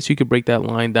 And I guess you could break that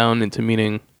line down into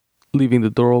meaning leaving the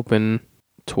door open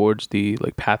towards the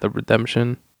like path of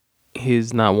redemption.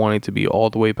 His not wanting to be all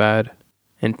the way bad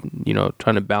and, you know,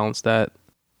 trying to balance that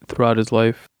throughout his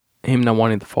life. Him not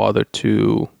wanting the father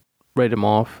to write him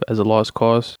off as a lost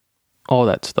cause. All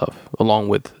that stuff, along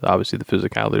with obviously the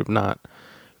physicality of not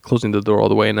closing the door all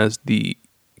the way. And as the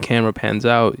camera pans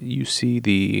out, you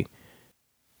see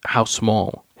how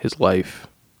small his life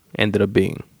ended up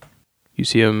being. You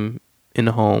see him in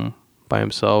a home by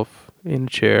himself, in a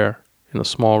chair, in a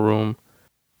small room,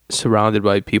 surrounded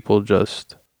by people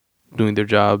just doing their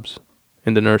jobs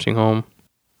in the nursing home,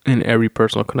 and every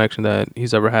personal connection that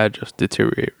he's ever had just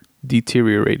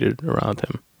deteriorated around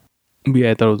him. But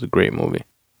yeah, I thought it was a great movie.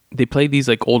 They played these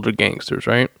like older gangsters,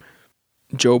 right?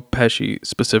 Joe Pesci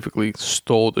specifically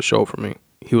stole the show from me.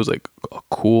 He was like a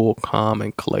cool, calm,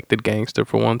 and collected gangster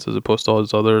for once, as opposed to all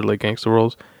his other like gangster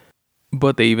roles.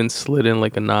 But they even slid in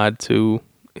like a nod to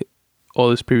all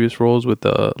his previous roles with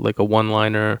like a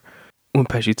one-liner when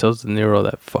Pesci tells De Niro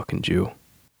that fucking Jew,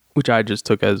 which I just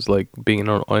took as like being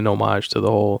an homage to the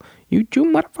whole "you Jew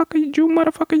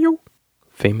motherfucker, you"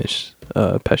 famous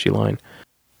Pesci line.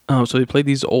 So they played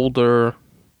these older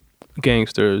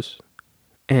gangsters,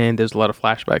 and there's a lot of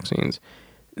flashback scenes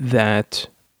that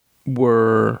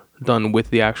were done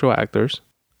with the actual actors.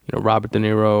 You know, Robert De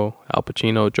Niro, Al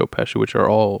Pacino, Joe Pesci, which are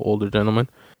all older gentlemen.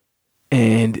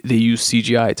 And they use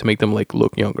CGI to make them like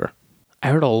look younger. I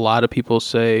heard a lot of people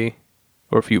say,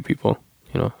 or a few people,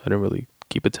 you know, I didn't really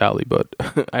keep a tally, but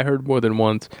I heard more than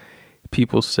once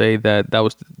people say that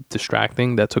was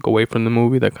distracting, that took away from the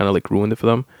movie, that kind of like ruined it for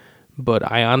them.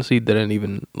 But I honestly didn't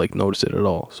even like notice it at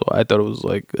all. So I thought it was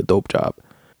like a dope job.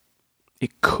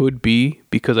 It could be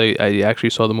because I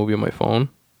actually saw the movie on my phone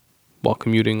while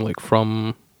commuting like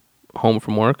from home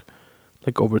from work,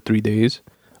 like over 3 days.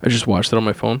 I just watched it on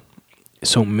my phone.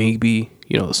 So maybe,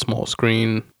 you know, the small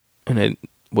screen and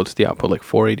what's the output, like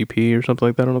 480p or something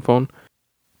like that on the phone.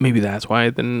 Maybe that's why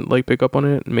I didn't like pick up on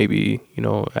it. Maybe, you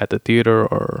know, at the theater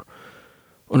or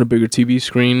on a bigger TV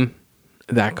screen,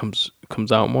 that comes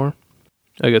out more.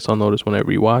 I guess I'll notice when I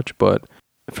rewatch, but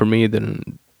for me, it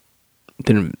didn't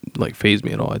like faze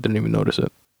me at all. I didn't even notice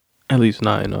it, at least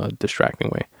not in a distracting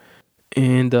way.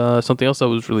 And something else that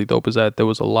was really dope is that there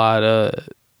was a lot of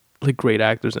like great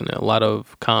actors in it, a lot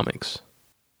of comics.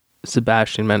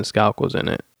 Sebastian Maniscalco's in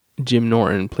it. Jim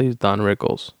Norton plays Don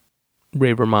Rickles.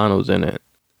 Ray Romano's in it.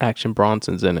 Action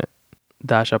Bronson's in it.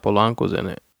 Dasha Polanco's in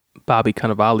it. Bobby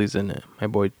Cannavale's in it. My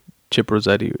boy Chip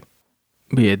Rossetti.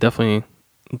 But yeah, definitely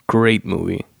great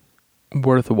movie.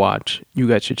 Worth a watch. You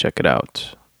guys should check it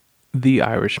out. The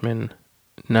Irishman,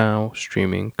 now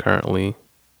streaming currently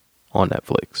on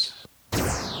Netflix.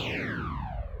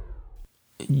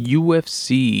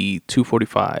 UFC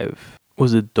 245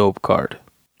 was a dope card.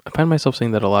 I find myself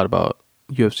saying that a lot about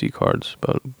UFC cards,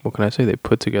 but what can I say? They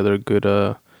put together a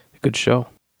good show,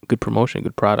 good promotion,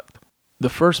 good product. The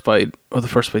first fight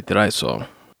that I saw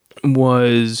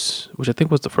was, which I think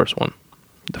was the first one,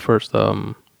 the first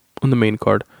on the main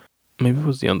card. Maybe it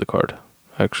was the undercard,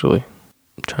 actually.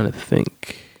 I'm trying to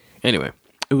think. Anyway,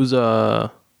 it was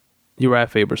Uriah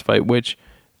Faber's fight, which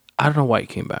I don't know why he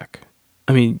came back.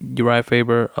 I mean, Uriah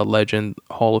Faber, a legend,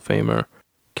 Hall of Famer,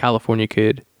 California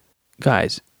kid.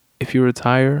 Guys, if you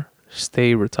retire,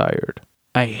 stay retired.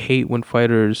 I hate when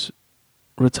fighters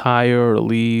retire or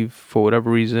leave for whatever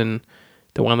reason.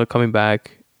 They wind up coming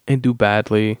back and do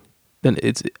badly. Then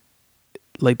it's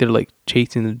like they're like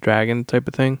chasing the dragon type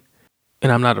of thing.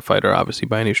 And I'm not a fighter, obviously,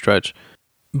 by any stretch.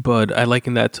 But I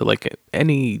liken that to like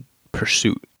any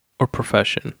pursuit or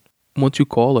profession. Once you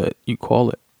call it, you call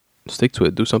it. Stick to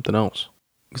it. Do something else.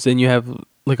 Because then you have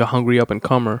like a hungry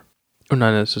up-and-comer. Or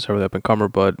not necessarily up-and-comer,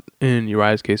 but in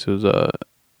Uriah's case, it was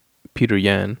Peter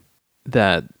Yan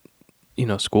that, you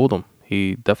know, schooled him.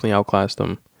 He definitely outclassed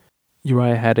him.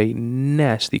 Uriah had a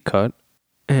nasty cut,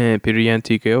 and Peter Yan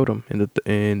TKO'd him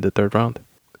in the third round.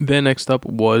 Then next up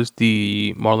was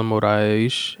the Marlon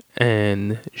Moraes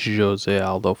and Jose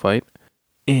Aldo fight.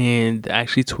 And I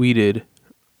actually tweeted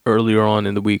earlier on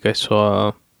in the week, I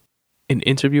saw an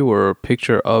interview or a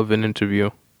picture of an interview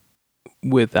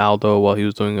with Aldo while he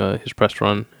was doing his press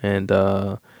run and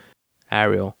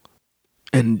Ariel.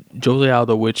 And Jose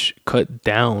Aldo, which cut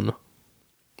down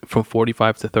from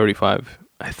 45 to 35,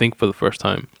 I think for the first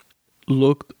time,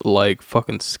 looked like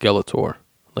fucking Skeletor.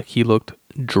 Like he looked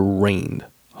drained.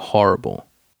 Horrible.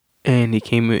 And he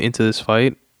came into this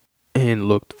fight and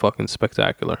looked fucking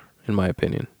spectacular, in my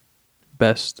opinion.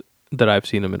 Best that I've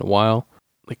seen him in a while.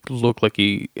 Like, looked like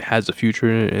he has a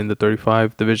future in the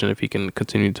 35 division if he can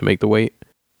continue to make the weight.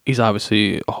 He's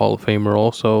obviously a Hall of Famer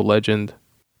also, legend,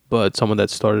 but someone that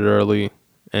started early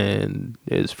and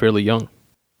is fairly young.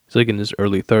 He's like in his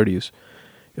early 30s,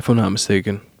 if I'm not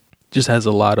mistaken. Just has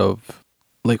a lot of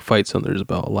like fights under his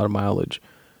belt, a lot of mileage.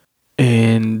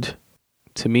 And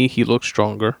to me, he looks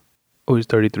stronger. Oh, he's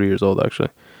 33 years old,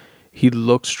 actually. He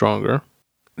looks stronger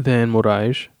than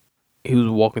Moraes. He was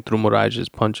walking through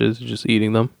Moraes' punches, just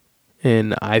eating them.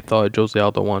 And I thought Jose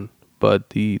Aldo won, but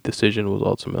the decision was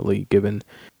ultimately given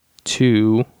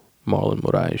to Marlon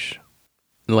Moraes.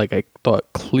 And like I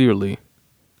thought clearly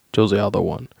Jose Aldo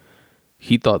won.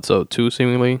 He thought so too,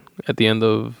 seemingly. At the end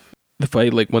of the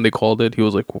fight, like when they called it, he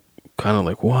was like kind of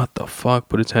like, what the fuck?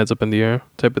 Put his hands up in the air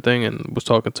type of thing, and was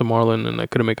talking to Marlon, and I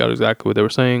couldn't make out exactly what they were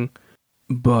saying.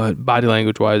 But body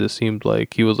language wise, it seemed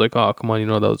like he was like, oh, come on,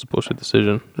 that was a bullshit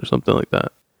decision or something like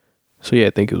that. So yeah, I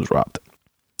think it was robbed.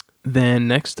 Then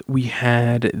next we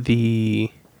had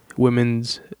the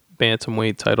women's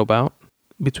bantamweight title bout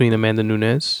between Amanda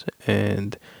Nunes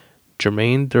and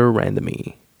Germaine de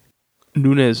Randamie.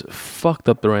 Nunes fucked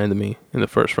up the Randamie in the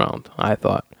first round, I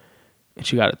thought. And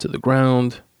she got it to the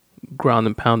ground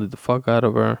and pounded the fuck out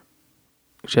of her.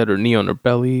 She had her knee on her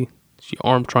belly. She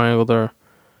arm triangled her.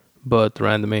 But the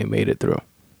Randamie made it through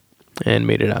and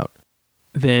made it out.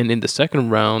 Then in the second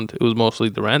round, it was mostly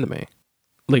the Randamie,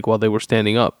 like while they were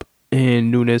standing up. And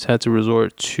Nunes had to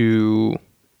resort to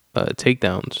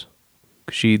takedowns.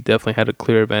 She definitely had a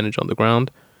clear advantage on the ground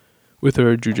with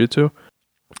her jiu-jitsu.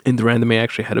 And the Randamie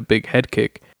actually had a big head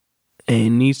kick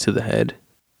and knees to the head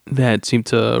that seemed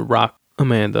to rock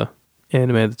Amanda.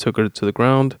 And Amanda took her to the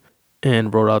ground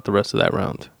and rode out the rest of that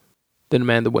round. Then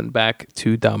Amanda went back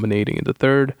to dominating in the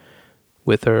third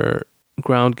with her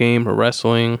ground game, her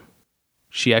wrestling.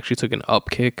 She actually took an up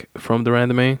kick from the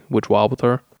Randamie, which wobbled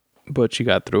her, but she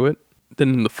got through it.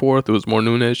 Then in the fourth, it was more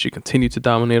Nunes. She continued to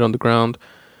dominate on the ground.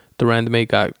 The Randamie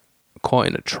got caught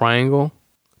in a triangle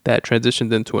that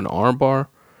transitioned into an arm bar,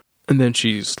 and then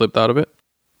she slipped out of it.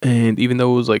 And even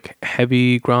though it was like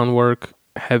heavy groundwork,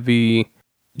 heavy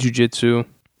jiu-jitsu,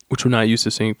 which we're not used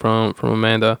to seeing from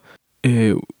Amanda,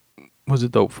 it was a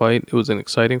dope fight. It was an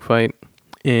exciting fight,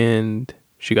 and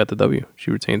she got the W.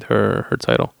 She retained her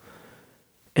title.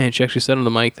 And she actually said on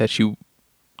the mic that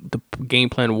the game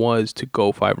plan was to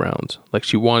go 5 rounds. Like,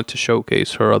 she wanted to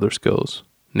showcase her other skills,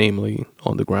 namely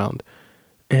on the ground,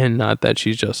 and not that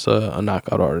she's just a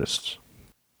knockout artist.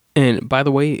 And by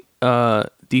the way,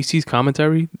 DC's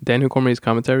commentary, Daniel Cormier's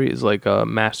commentary, is like a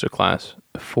masterclass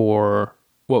for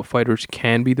what fighters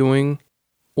can be doing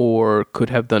or could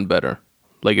have done better.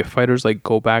 Like, if fighters like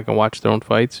go back and watch their own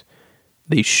fights,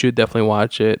 they should definitely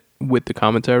watch it with the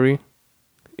commentary.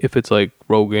 If it's like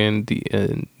Rogan,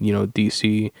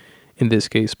 DC, in this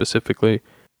case specifically,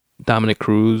 Dominic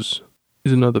Cruz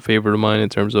is another favorite of mine in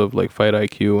terms of like fight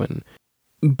IQ,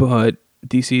 but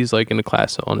DC is like in a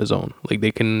class on his own. Like,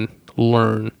 they can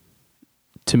learn.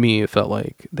 To me, it felt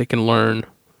like they can learn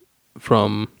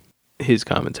from his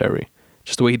commentary,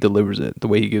 just the way he delivers it, the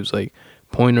way he gives like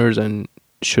pointers and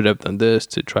should have done this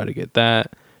to try to get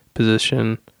that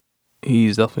position.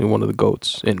 He's definitely one of the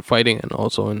GOATs in fighting and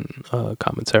also in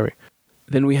commentary.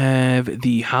 Then we have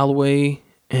the Holloway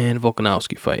and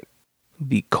Volkanovski fight,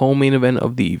 the co-main event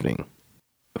of the evening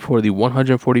for the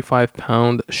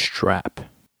 145-pound strap.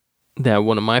 That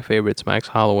one of my favorites, Max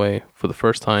Holloway, for the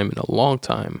first time in a long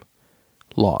time,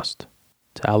 lost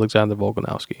to Alexander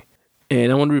Volkanovski.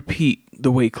 And I want to repeat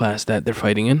the weight class that they're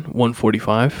fighting in,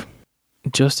 145.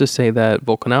 Just to say that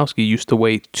Volkanovski used to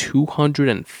weigh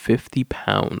 250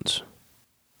 pounds.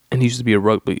 And he used to be a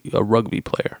rugby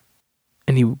player.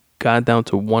 And he got down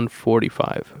to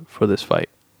 145 for this fight.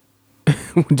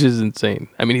 Which is insane.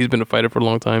 I mean, he's been a fighter for a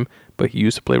long time, but he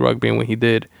used to play rugby, and when he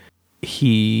did,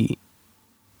 he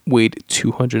weighed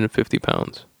 250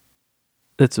 pounds.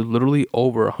 That's literally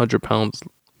over 100 pounds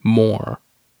more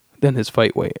than his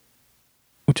fight weight,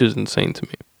 which is insane to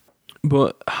me.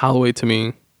 But Holloway, to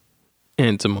me,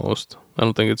 and to most, I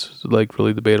don't think it's like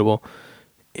really debatable,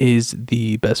 is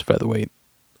the best featherweight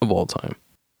of all time.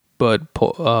 But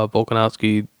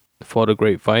Volkanovski fought a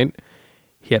great fight.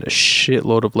 He had a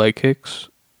shitload of leg kicks,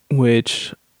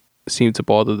 which seemed to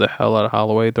bother the hell out of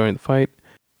Holloway during the fight,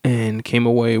 and came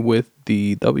away with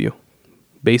the W.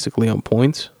 Basically on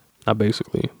points. Not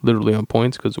basically, literally on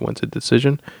points, because it went to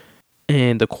decision.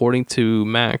 And according to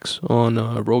Max on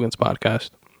Rogan's podcast,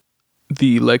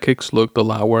 the leg kicks looked a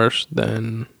lot worse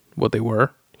than what they were.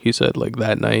 He said like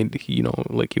that night, he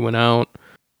went out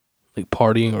like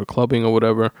partying or clubbing or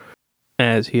whatever,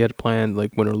 as he had planned,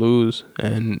 like win or lose,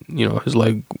 and his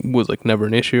leg was like never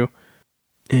an issue,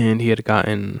 and he had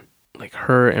gotten like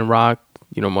hurt and rocked,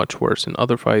 much worse in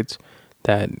other fights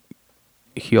that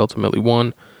he ultimately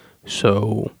won.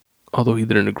 So although he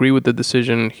didn't agree with the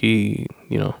decision, he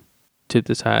tipped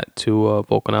his hat to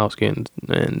Volkanovski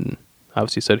and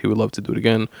obviously said he would love to do it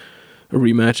again, a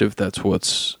rematch if that's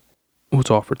what's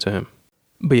offered to him.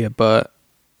 But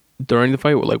during the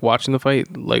fight, like watching the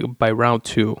fight, like by round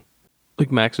 2,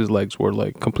 like Max's legs were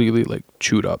like completely like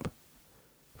chewed up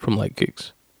from leg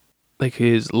kicks. Like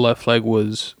his left leg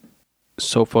was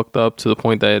so fucked up to the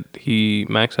point that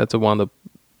Max had to wind up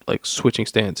like switching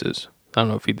stances. I don't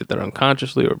know if he did that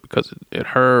unconsciously or because it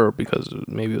hurt or because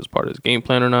maybe it was part of his game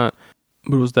plan or not.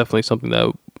 But it was definitely something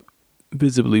that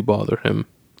visibly bothered him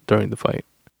during the fight.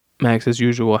 Max, as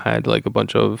usual, had like a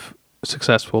bunch of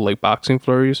successful like boxing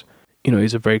flurries. You know,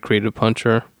 he's a very creative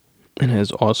puncher and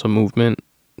has awesome movement.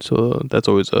 So that's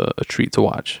always a treat to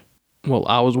watch. Well,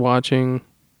 I was watching,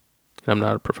 I'm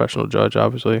not a professional judge,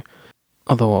 obviously,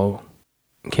 although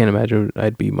I can't imagine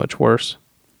I'd be much worse.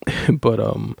 But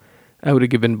I would have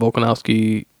given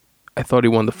Volkanovski, I thought he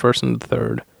won the first and the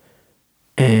third.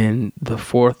 And the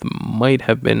fourth might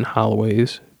have been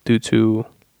Holloway's due to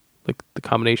like the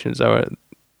combinations that were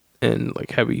and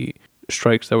like heavy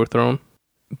strikes that were thrown.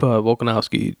 But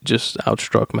Volkanovski just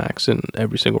outstruck Max in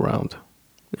every single round.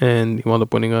 And he wound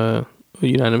up winning a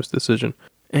unanimous decision.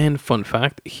 And fun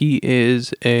fact, he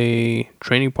is a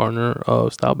training partner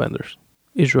of Stylebenders,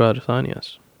 Israel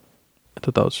Adesanya. I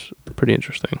thought that was pretty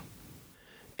interesting.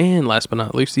 And last but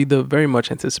not least, the very much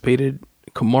anticipated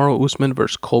Kamaru Usman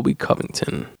versus Colby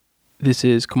Covington. This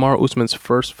is Kamaru Usman's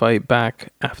first fight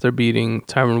back after beating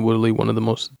Tyron Woodley, one of the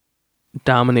most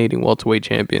dominating welterweight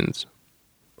champions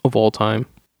of all time,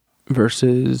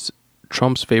 versus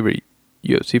Trump's favorite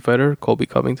UFC fighter, Colby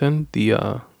Covington,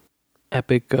 the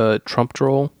epic Trump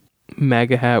troll,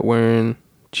 MAGA hat wearing,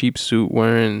 cheap suit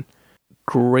wearing,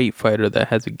 great fighter that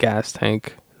has a gas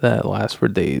tank that lasts for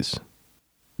days.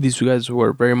 These two guys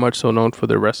were very much so known for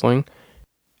their wrestling.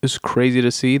 It's crazy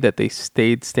to see that they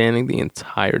stayed standing the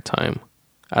entire time.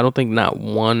 I don't think not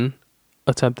one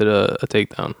attempted a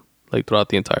takedown like throughout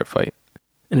the entire fight.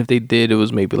 And if they did, it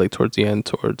was maybe like towards the end,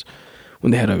 towards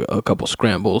when they had a couple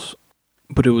scrambles.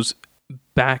 But it was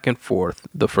back and forth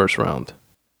the first round.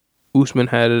 Usman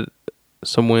had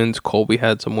some wins. Colby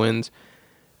had some wins.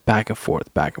 Back and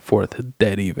forth,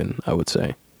 dead even, I would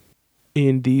say.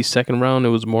 In the second round, it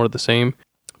was more of the same.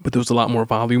 But there was a lot more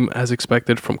volume as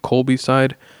expected from Colby's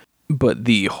side. But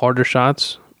the harder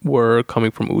shots were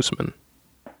coming from Usman.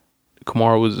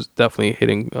 Kamaru was definitely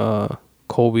hitting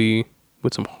Colby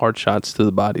with some hard shots to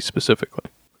the body specifically.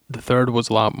 The third was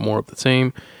a lot more of the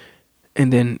same.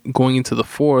 And then going into the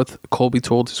fourth, Colby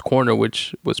told his corner,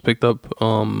 which was picked up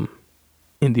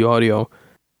in the audio,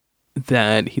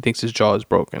 that he thinks his jaw is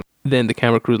broken. Then the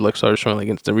camera crew started showing like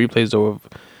instant replays of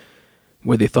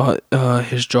where they thought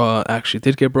his jaw actually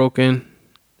did get broken.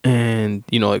 And,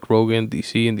 you know, like Rogan,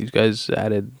 DC, and these guys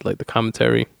added like the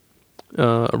commentary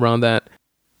around that.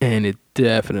 And it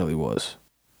definitely was.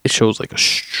 It shows like a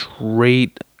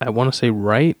straight, I want to say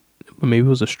right, but maybe it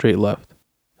was a straight left.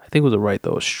 I think it was a right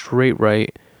though, a straight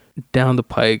right down the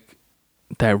pike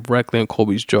directly on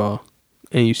Colby's jaw.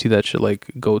 And you see that shit like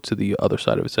go to the other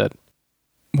side of his head.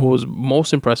 What was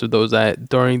most impressive though is that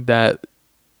during that,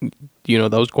 you know,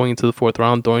 that was going into the fourth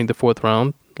round. During the fourth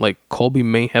round, like Colby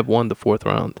may have won the fourth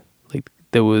round. Like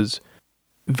there was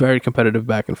very competitive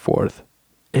back and forth.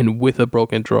 And with a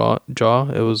broken jaw,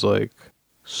 it was like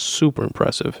super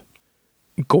impressive.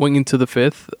 Going into the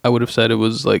fifth, I would have said it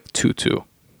was like 2-2.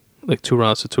 Like 2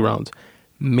 rounds to 2 rounds.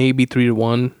 Maybe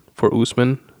 3-1 for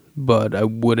Usman, but I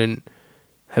wouldn't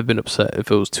have been upset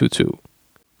if it was 2-2.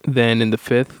 Then in the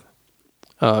fifth,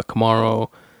 Kamaru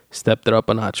stepped it up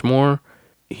a notch more.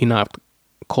 He knocked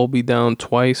Colby down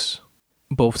twice,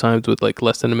 both times with like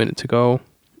less than a minute to go.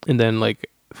 And then like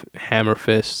hammer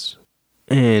fists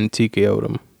and TKO'd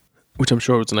him, which I'm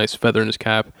sure was a nice feather in his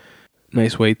cap.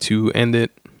 Nice way to end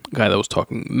it. Guy that was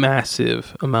talking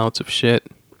massive amounts of shit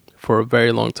for a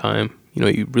very long time. You know,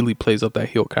 he really plays up that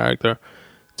heel character.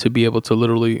 To be able to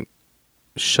literally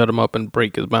shut him up and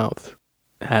break his mouth,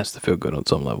 it has to feel good on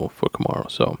some level for Kamaru.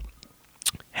 So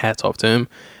hats off to him.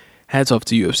 Hats off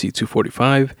to UFC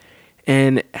 245.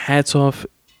 And hats off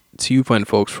to you fine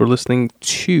folks for listening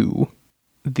to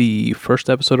the first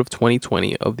episode of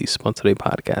 2020 of the Spun Today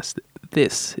podcast.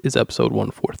 This is episode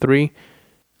 143.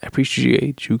 I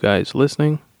appreciate you guys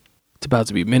listening. It's about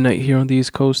to be midnight here on the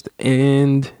East Coast,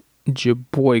 and your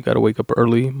boy got to wake up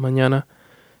early mañana.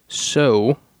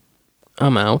 So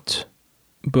I'm out,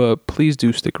 but please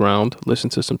do stick around,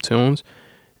 listen to some tunes,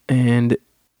 and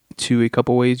to a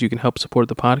couple ways you can help support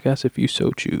the podcast if you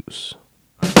so choose.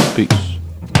 Peace.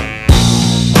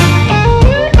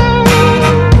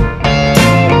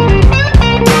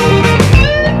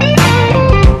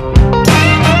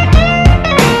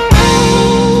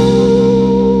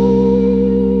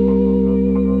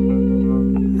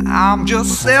 I'm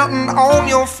just sitting on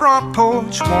your front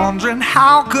porch, wondering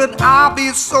how could I be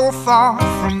so far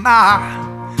from my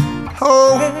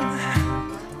home.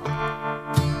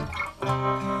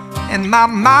 And my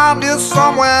mind is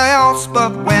somewhere else,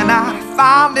 but when I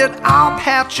find it, I'll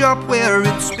patch up where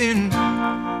it's been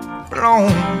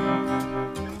blown.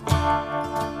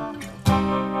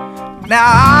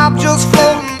 Now I'm just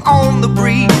floating on the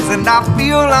breeze, and I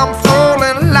feel I'm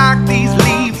falling like these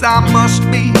leaves. I must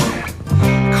be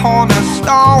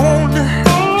cornerstone.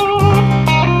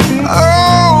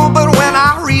 Oh, but when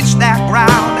I reach that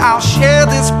ground, I'll share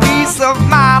this peace of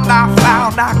mind I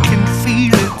found. I can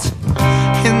feel it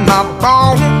in my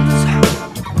bones,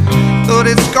 but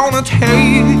it's gonna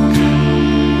take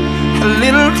a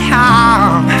little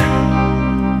time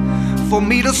for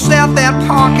me to set that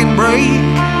parking brake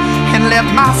and let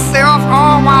myself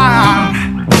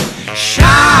unwind.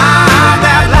 Shine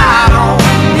that light on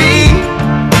me.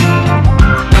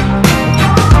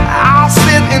 I'll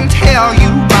sit and tell you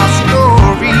my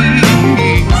stories.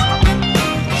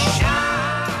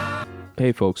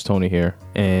 Hey folks, Tony here,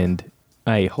 and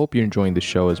I hope you're enjoying the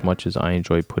show as much as I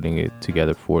enjoy putting it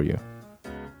together for you.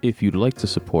 If you'd like to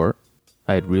support,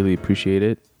 I'd really appreciate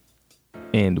it,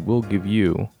 and we'll give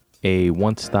you a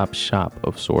one-stop shop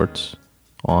of sorts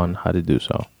on how to do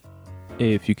so.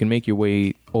 If you can make your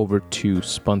way over to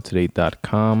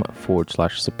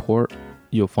spuntoday.com/support,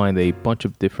 you'll find a bunch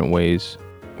of different ways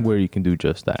where you can do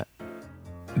just that.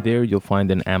 There you'll find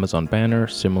an Amazon banner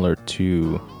similar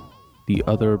to the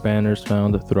other banners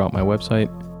found throughout my website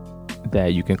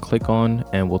that you can click on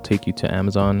and will take you to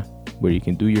Amazon, where you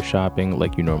can do your shopping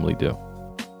like you normally do.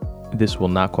 This will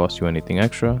not cost you anything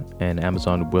extra, and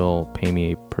Amazon will pay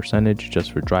me a percentage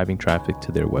just for driving traffic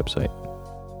to their website.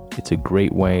 It's a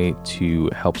great way to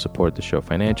help support the show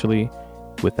financially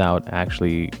without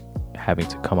actually having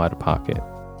to come out of pocket.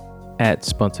 At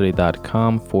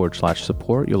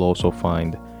spuntoday.com/support, you'll also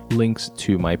find links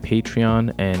to my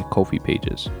Patreon and Ko-fi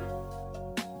pages.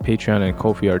 Patreon and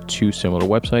Ko-fi are two similar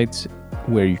websites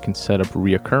where you can set up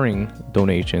reoccurring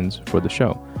donations for the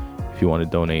show. If you want to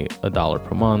donate $1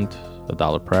 per month,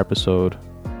 $1 per episode,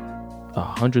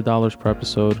 $100 per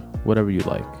episode, whatever you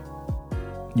like.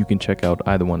 You can check out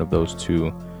either one of those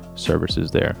two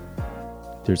services there.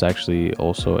 There's actually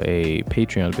also a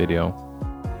Patreon video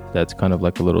that's kind of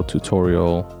like a little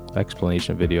tutorial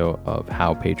explanation video of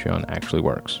how Patreon actually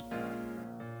works.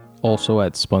 Also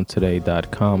at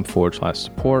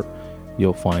spuntoday.com/support,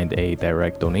 you'll find a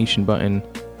direct donation button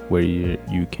where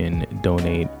you can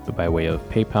donate by way of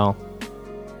PayPal.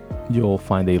 You'll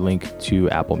find a link to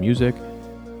Apple Music,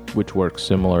 which works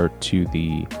similar to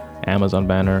the Amazon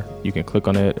banner. You can click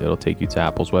on it, it'll take you to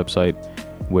Apple's website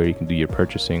where you can do your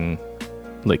purchasing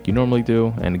like you normally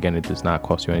do. And again, it does not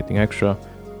cost you anything extra,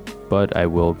 but I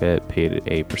will get paid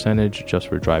a percentage just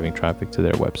for driving traffic to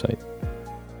their website.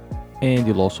 And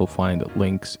you'll also find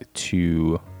links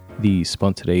to the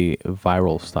Spun Today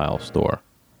Viral Style store.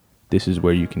 This is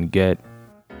where you can get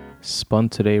Spun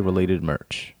Today related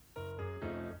merch.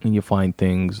 And you'll find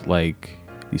things like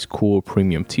these cool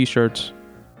premium t-shirts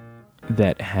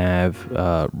that have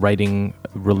writing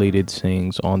related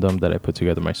sayings on them that I put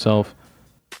together myself.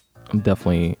 I'm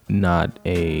definitely not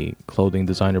a clothing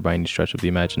designer by any stretch of the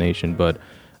imagination, but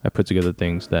I put together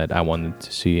things that I wanted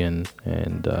to see and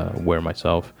wear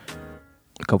myself.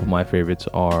 A couple of my favorites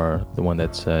are the one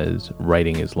that says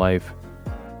writing is life,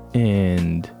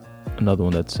 and another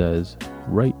one that says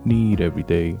write need every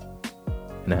day,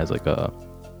 and it has like a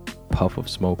puff of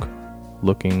smoke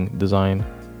looking design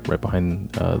right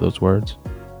behind those words.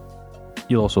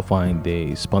 You'll also find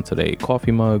a Spun Today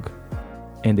coffee mug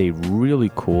and a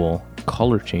really cool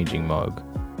color changing mug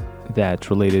that's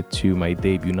related to my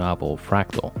debut novel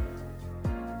Fractal.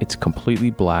 It's completely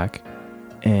black,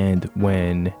 and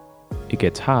when it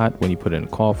gets hot, when you put it in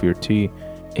coffee or tea,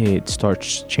 it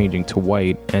starts changing to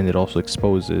white, and it also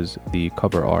exposes the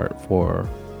cover art for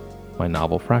my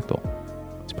novel Fractal.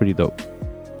 It's pretty dope.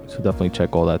 So definitely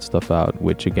check all that stuff out,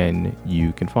 which again,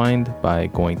 you can find by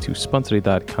going to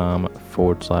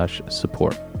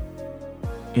spuntoday.com/support.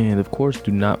 And of course,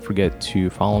 do not forget to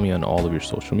follow me on all of your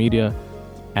social media,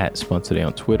 at Spun Today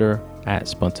on Twitter, at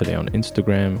Spun Today on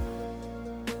Instagram.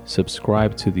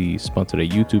 Subscribe to the Spun Today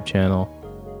YouTube channel,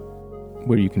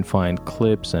 where you can find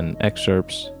clips and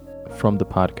excerpts from the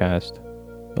podcast,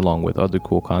 along with other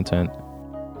cool content.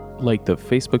 Like the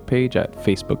Facebook page at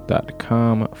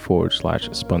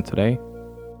facebook.com/spuntoday.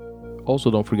 Also,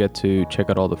 don't forget to check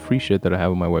out all the free shit that I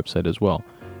have on my website as well.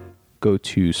 Go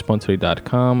to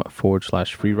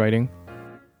spuntoday.com/free writing.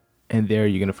 And there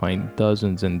you're going to find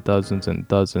dozens and dozens and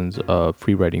dozens of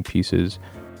free writing pieces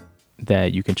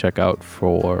that you can check out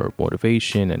for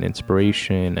motivation and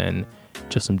inspiration and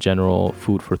just some general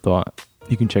food for thought.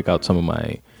 You can check out some of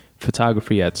my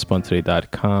photography at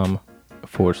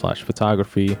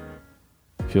spuntoday.com/photography.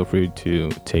 Feel free to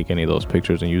take any of those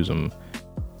pictures and use them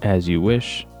as you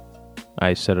wish.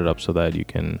 I set it up so that you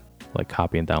can like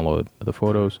copy and download the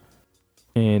photos.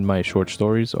 And my short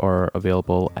stories are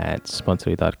available at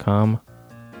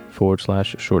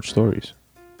spuntoday.com/short stories.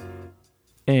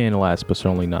 And last but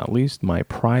certainly not least, my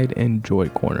Pride and Joy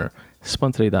Corner,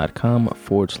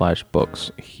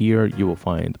 spuntoday.com/books. Here you will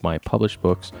find my published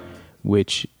books,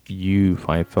 which you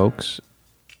fine folks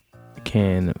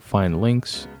can find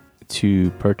links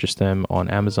to purchase them on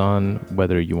Amazon,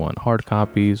 whether you want hard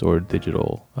copies or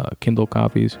digital Kindle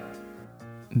copies.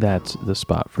 That's the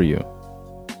spot for you.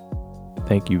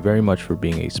 Thank you very much for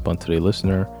being a Spun Today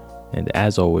listener, and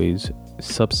as always,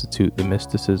 substitute the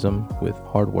mysticism with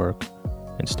hard work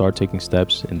and start taking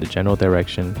steps in the general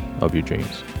direction of your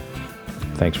dreams.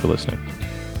 Thanks for listening.